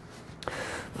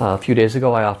 A few days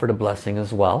ago I offered a blessing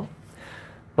as well.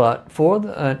 But for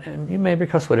the, and you may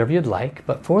request whatever you'd like,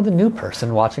 but for the new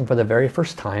person watching for the very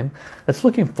first time that's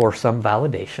looking for some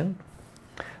validation,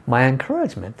 my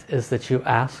encouragement is that you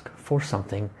ask for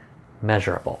something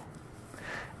measurable.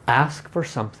 Ask for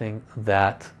something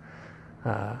that,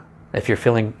 if you're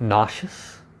feeling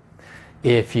nauseous,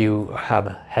 if you have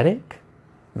a headache,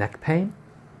 neck pain,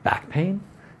 back pain,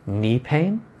 knee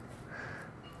pain,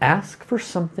 ask for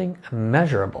something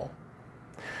measurable,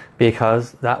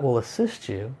 because that will assist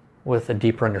you with a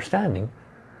deeper understanding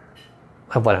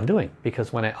of what I'm doing.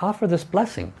 Because when I offer this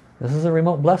blessing, this is a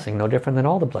remote blessing, no different than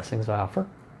all the blessings I offer.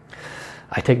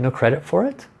 I take no credit for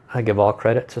it. I give all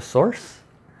credit to Source.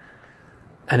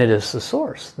 And it is the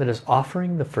Source that is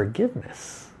offering the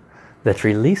forgiveness that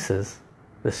releases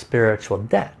the spiritual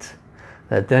debt,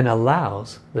 that then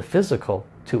allows the physical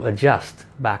to adjust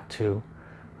back to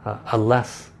a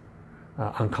less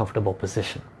uncomfortable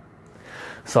position.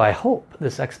 So I hope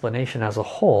this explanation as a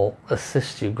whole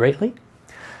assists you greatly.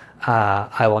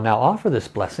 I will now offer this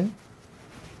blessing.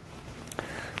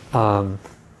 Let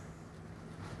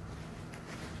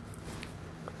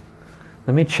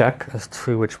me check as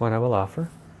to which one I will offer.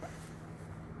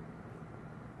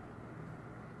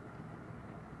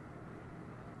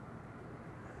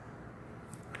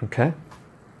 Okay.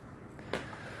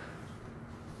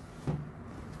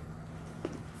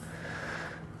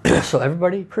 So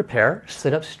everybody prepare,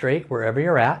 sit up straight wherever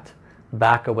you're at,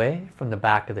 back away from the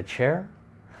back of the chair,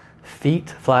 feet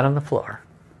flat on the floor.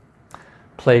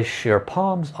 Place your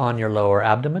palms on your lower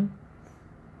abdomen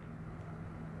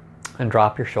and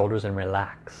drop your shoulders and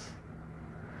relax.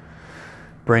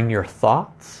 Bring your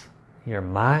thoughts, your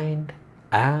mind,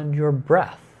 and your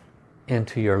breath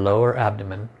into your lower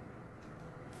abdomen.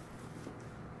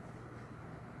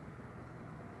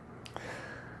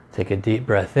 Take a deep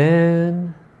breath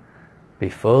in, be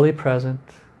fully present,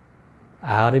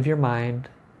 out of your mind,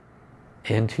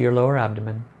 into your lower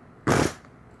abdomen.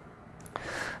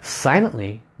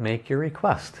 Silently make your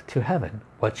request to heaven,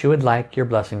 what you would like your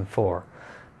blessing for.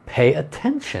 Pay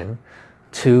attention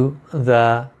to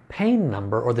the pain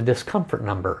number or the discomfort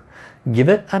number. Give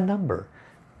it a number.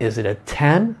 Is it a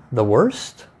 10, the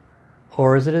worst?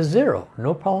 Or is it a 0?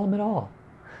 No problem at all.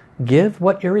 Give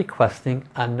what you're requesting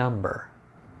a number.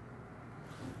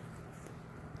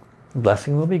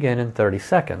 Blessing will begin in 30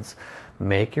 seconds.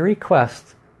 Make your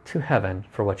request to heaven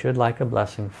for what you would like a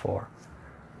blessing for.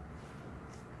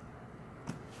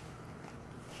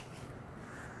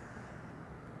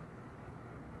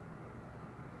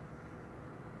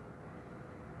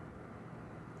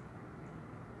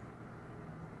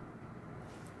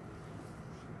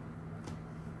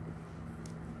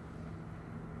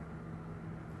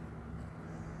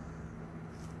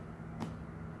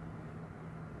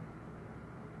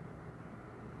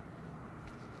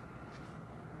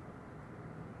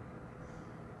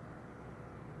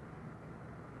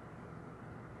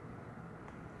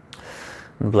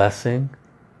 Blessing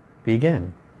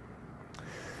begin.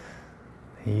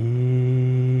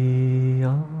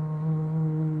 Ya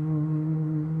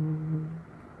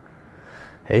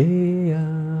hey ya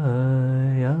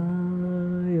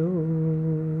hey yo,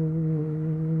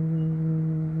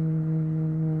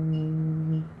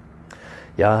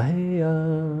 ya hey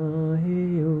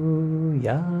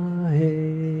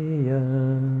ya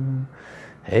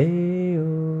hey yo.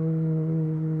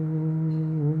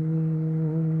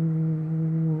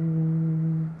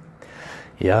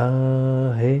 Ya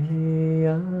hey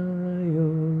ya yo,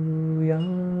 ya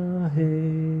hey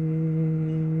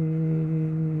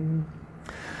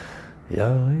ya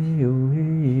yo,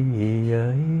 ya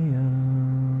ya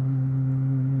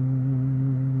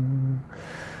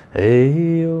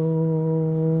hey yo,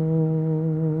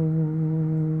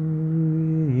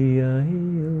 ya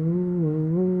yo,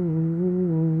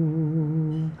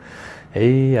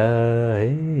 hey ya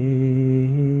hey.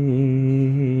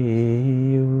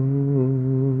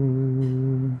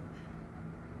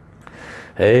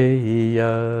 Hey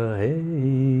ya hey yo,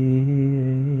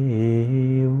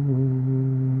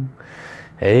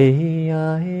 hey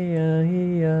ya hey ya hey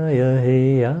ya ya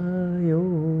hey ya yo,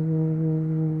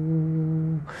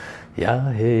 ya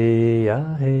hey ya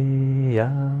hey ya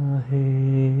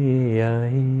hey ya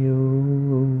yo,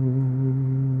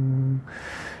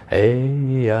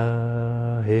 hey ya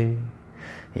hey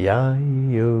ya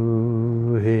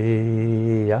yo,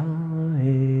 hey ya hey ya.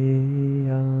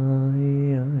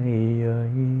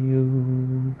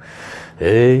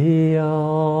 Hey ya,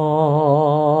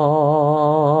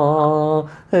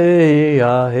 hey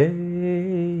ya,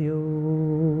 hey yo,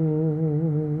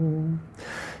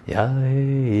 ya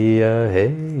hey ya,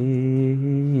 hey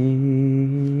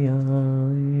ya,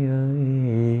 ya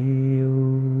yo,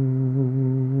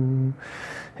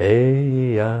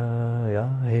 hey ya, ya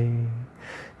hey,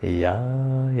 ya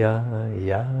ya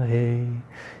ya hey,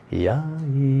 ya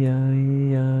ya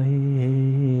ya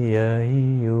ya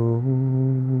yo.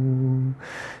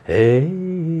 Hey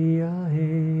ya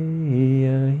hey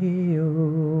ya yo,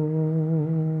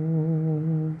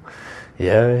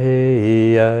 ya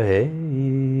hey ya hey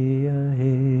ya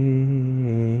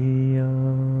hey ya,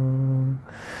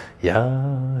 ya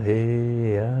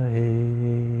hey ya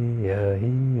hey ya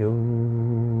yo,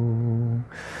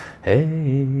 hey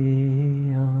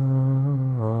ya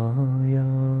ya,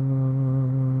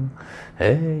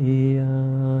 hey ya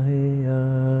hey ya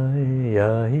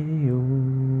ya yo.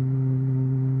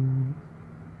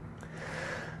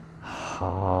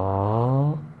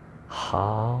 How.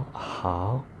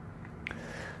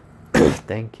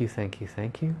 Thank you, thank you,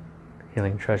 thank you.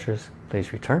 Healing treasures,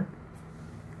 please return.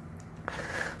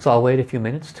 So I'll wait a few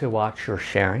minutes to watch your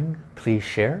sharing. Please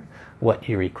share what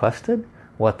you requested,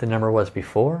 what the number was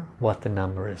before, what the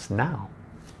number is now.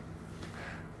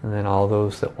 And then all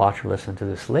those that watch or listen to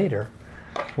this later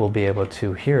will be able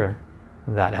to hear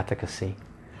that efficacy.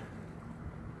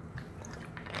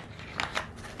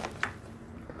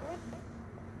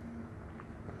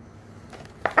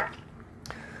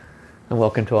 And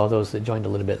welcome to all those that joined a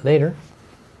little bit later.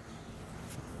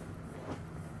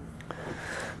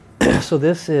 So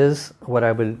this is what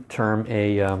I would term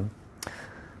a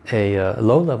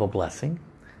low-level blessing.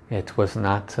 It was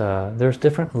not, there's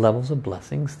different levels of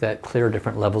blessings that clear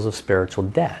different levels of spiritual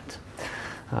debt.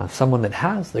 Someone that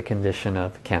has the condition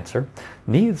of cancer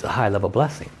needs a high level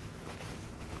blessing.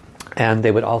 And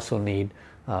they would also need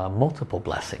multiple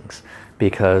blessings,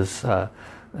 because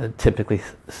typically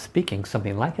speaking,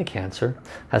 something like a cancer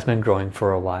has been growing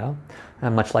for a while,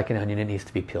 and much like an onion, it needs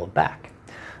to be peeled back.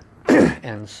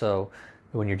 And so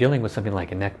when you're dealing with something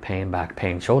like a neck pain, back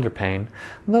pain, shoulder pain,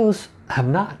 those have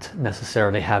not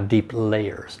necessarily have deep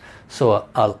layers. So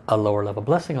a lower level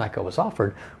blessing like I was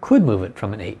offered could move it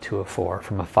from an 8 to a 4,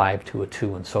 from a 5 to a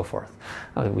 2, and so forth.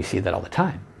 We see that all the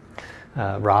time.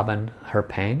 Robin, her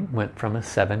pain went from a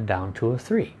 7 down to a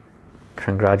 3.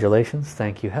 Congratulations,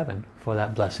 thank you heaven for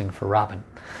that blessing for Robin,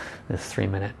 this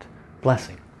 3-minute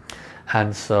blessing.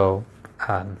 And so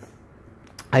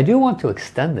I do want to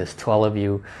extend this to all of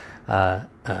you.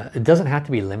 It doesn't have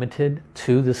to be limited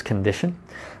to this condition.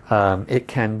 It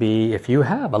can be if you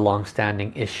have a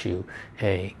long-standing issue,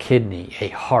 a kidney, a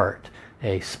heart,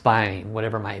 a spine,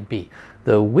 whatever it might be.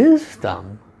 The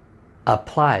wisdom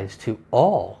applies to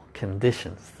all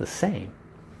conditions the same.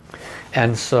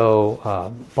 And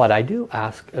so, but I do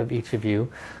ask of each of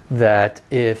you that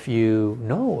if you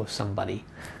know of somebody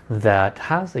that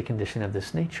has a condition of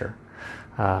this nature,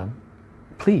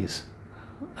 please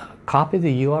copy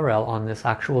the URL on this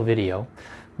actual video,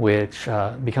 which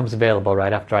becomes available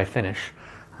right after I finish.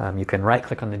 You can right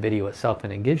click on the video itself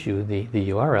and it gives you the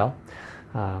URL,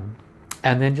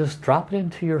 and then just drop it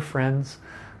into your friend's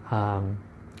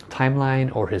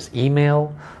timeline, or his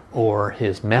email, or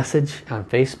his message on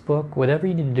Facebook, whatever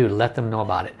you need to do to let them know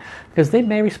about it, because they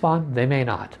may respond, they may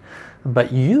not,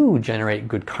 but you generate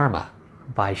good karma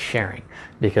by sharing,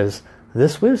 because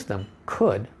this wisdom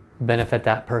could benefit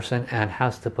that person and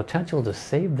has the potential to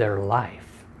save their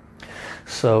life.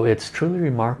 So it's truly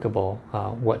remarkable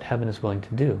what heaven is willing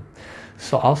to do.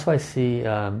 So also I see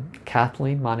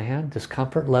Kathleen Monahan,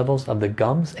 discomfort levels of the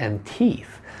gums and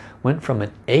teeth went from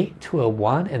an 8 to a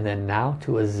 1 and then now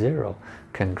to a 0.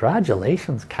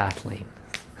 Congratulations, Kathleen.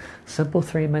 Simple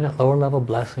 3-minute lower level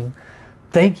blessing.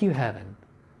 Thank you heaven.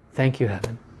 Thank you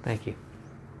heaven. Thank you.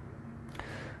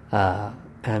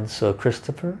 And so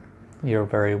Christopher, you're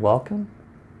very welcome.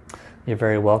 You're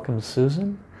very welcome,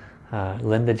 Susan.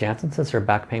 Linda Jansen says her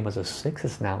back pain was a 6.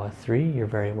 It's now a 3. You're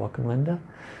very welcome, Linda.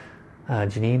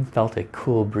 Janine felt a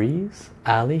cool breeze.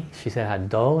 Ali, she said, had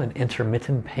dull and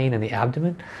intermittent pain in the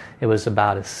abdomen. It was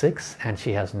about a 6 and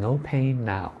she has no pain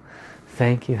now.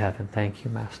 Thank you heaven. Thank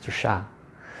you, Master Sha.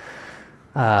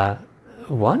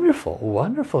 Wonderful,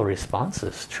 wonderful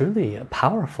responses. Truly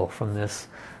powerful from this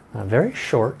very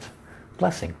short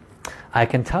blessing. I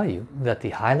can tell you that the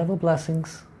high-level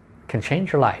blessings can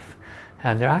change your life,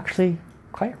 and they're actually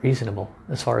quite reasonable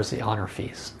as far as the honor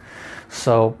fees.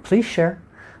 So please share.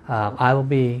 I will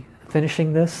be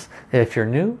finishing this. If you're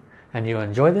new and you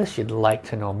enjoy this, you'd like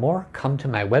to know more, come to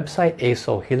my website,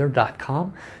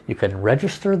 asoulhealer.com. You can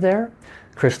register there.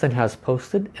 Kristen has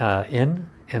posted in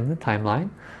the timeline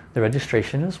the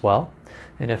registration as well.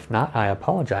 And if not, I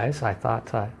apologize. I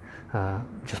thought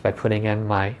just by putting in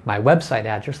my website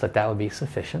address that would be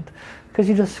sufficient, because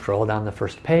you just scroll down the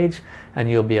first page and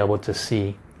you'll be able to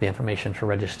see the information for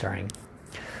registering.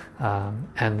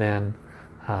 And then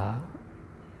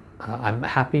I'm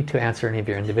happy to answer any of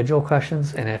your individual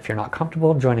questions, and if you're not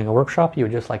comfortable joining a workshop, you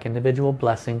would just like individual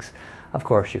blessings, of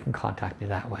course you can contact me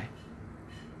that way.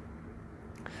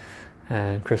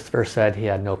 And Christopher said he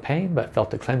had no pain but felt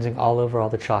the cleansing all over all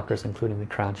the chakras, including the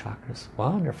crown chakras.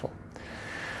 Wonderful.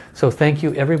 So thank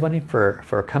you everybody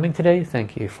for coming today.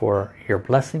 Thank you for your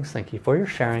blessings. Thank you for your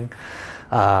sharing.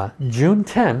 June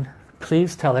 10,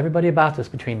 please tell everybody about this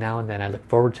between now and then. I look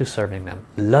forward to serving them.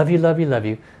 Love you, love you, love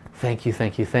you. Thank you,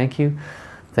 thank you, thank you.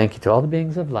 Thank you to all the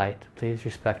beings of light. Please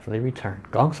respectfully return.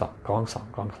 Gong song, gong song,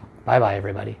 gong song. Bye bye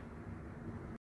everybody.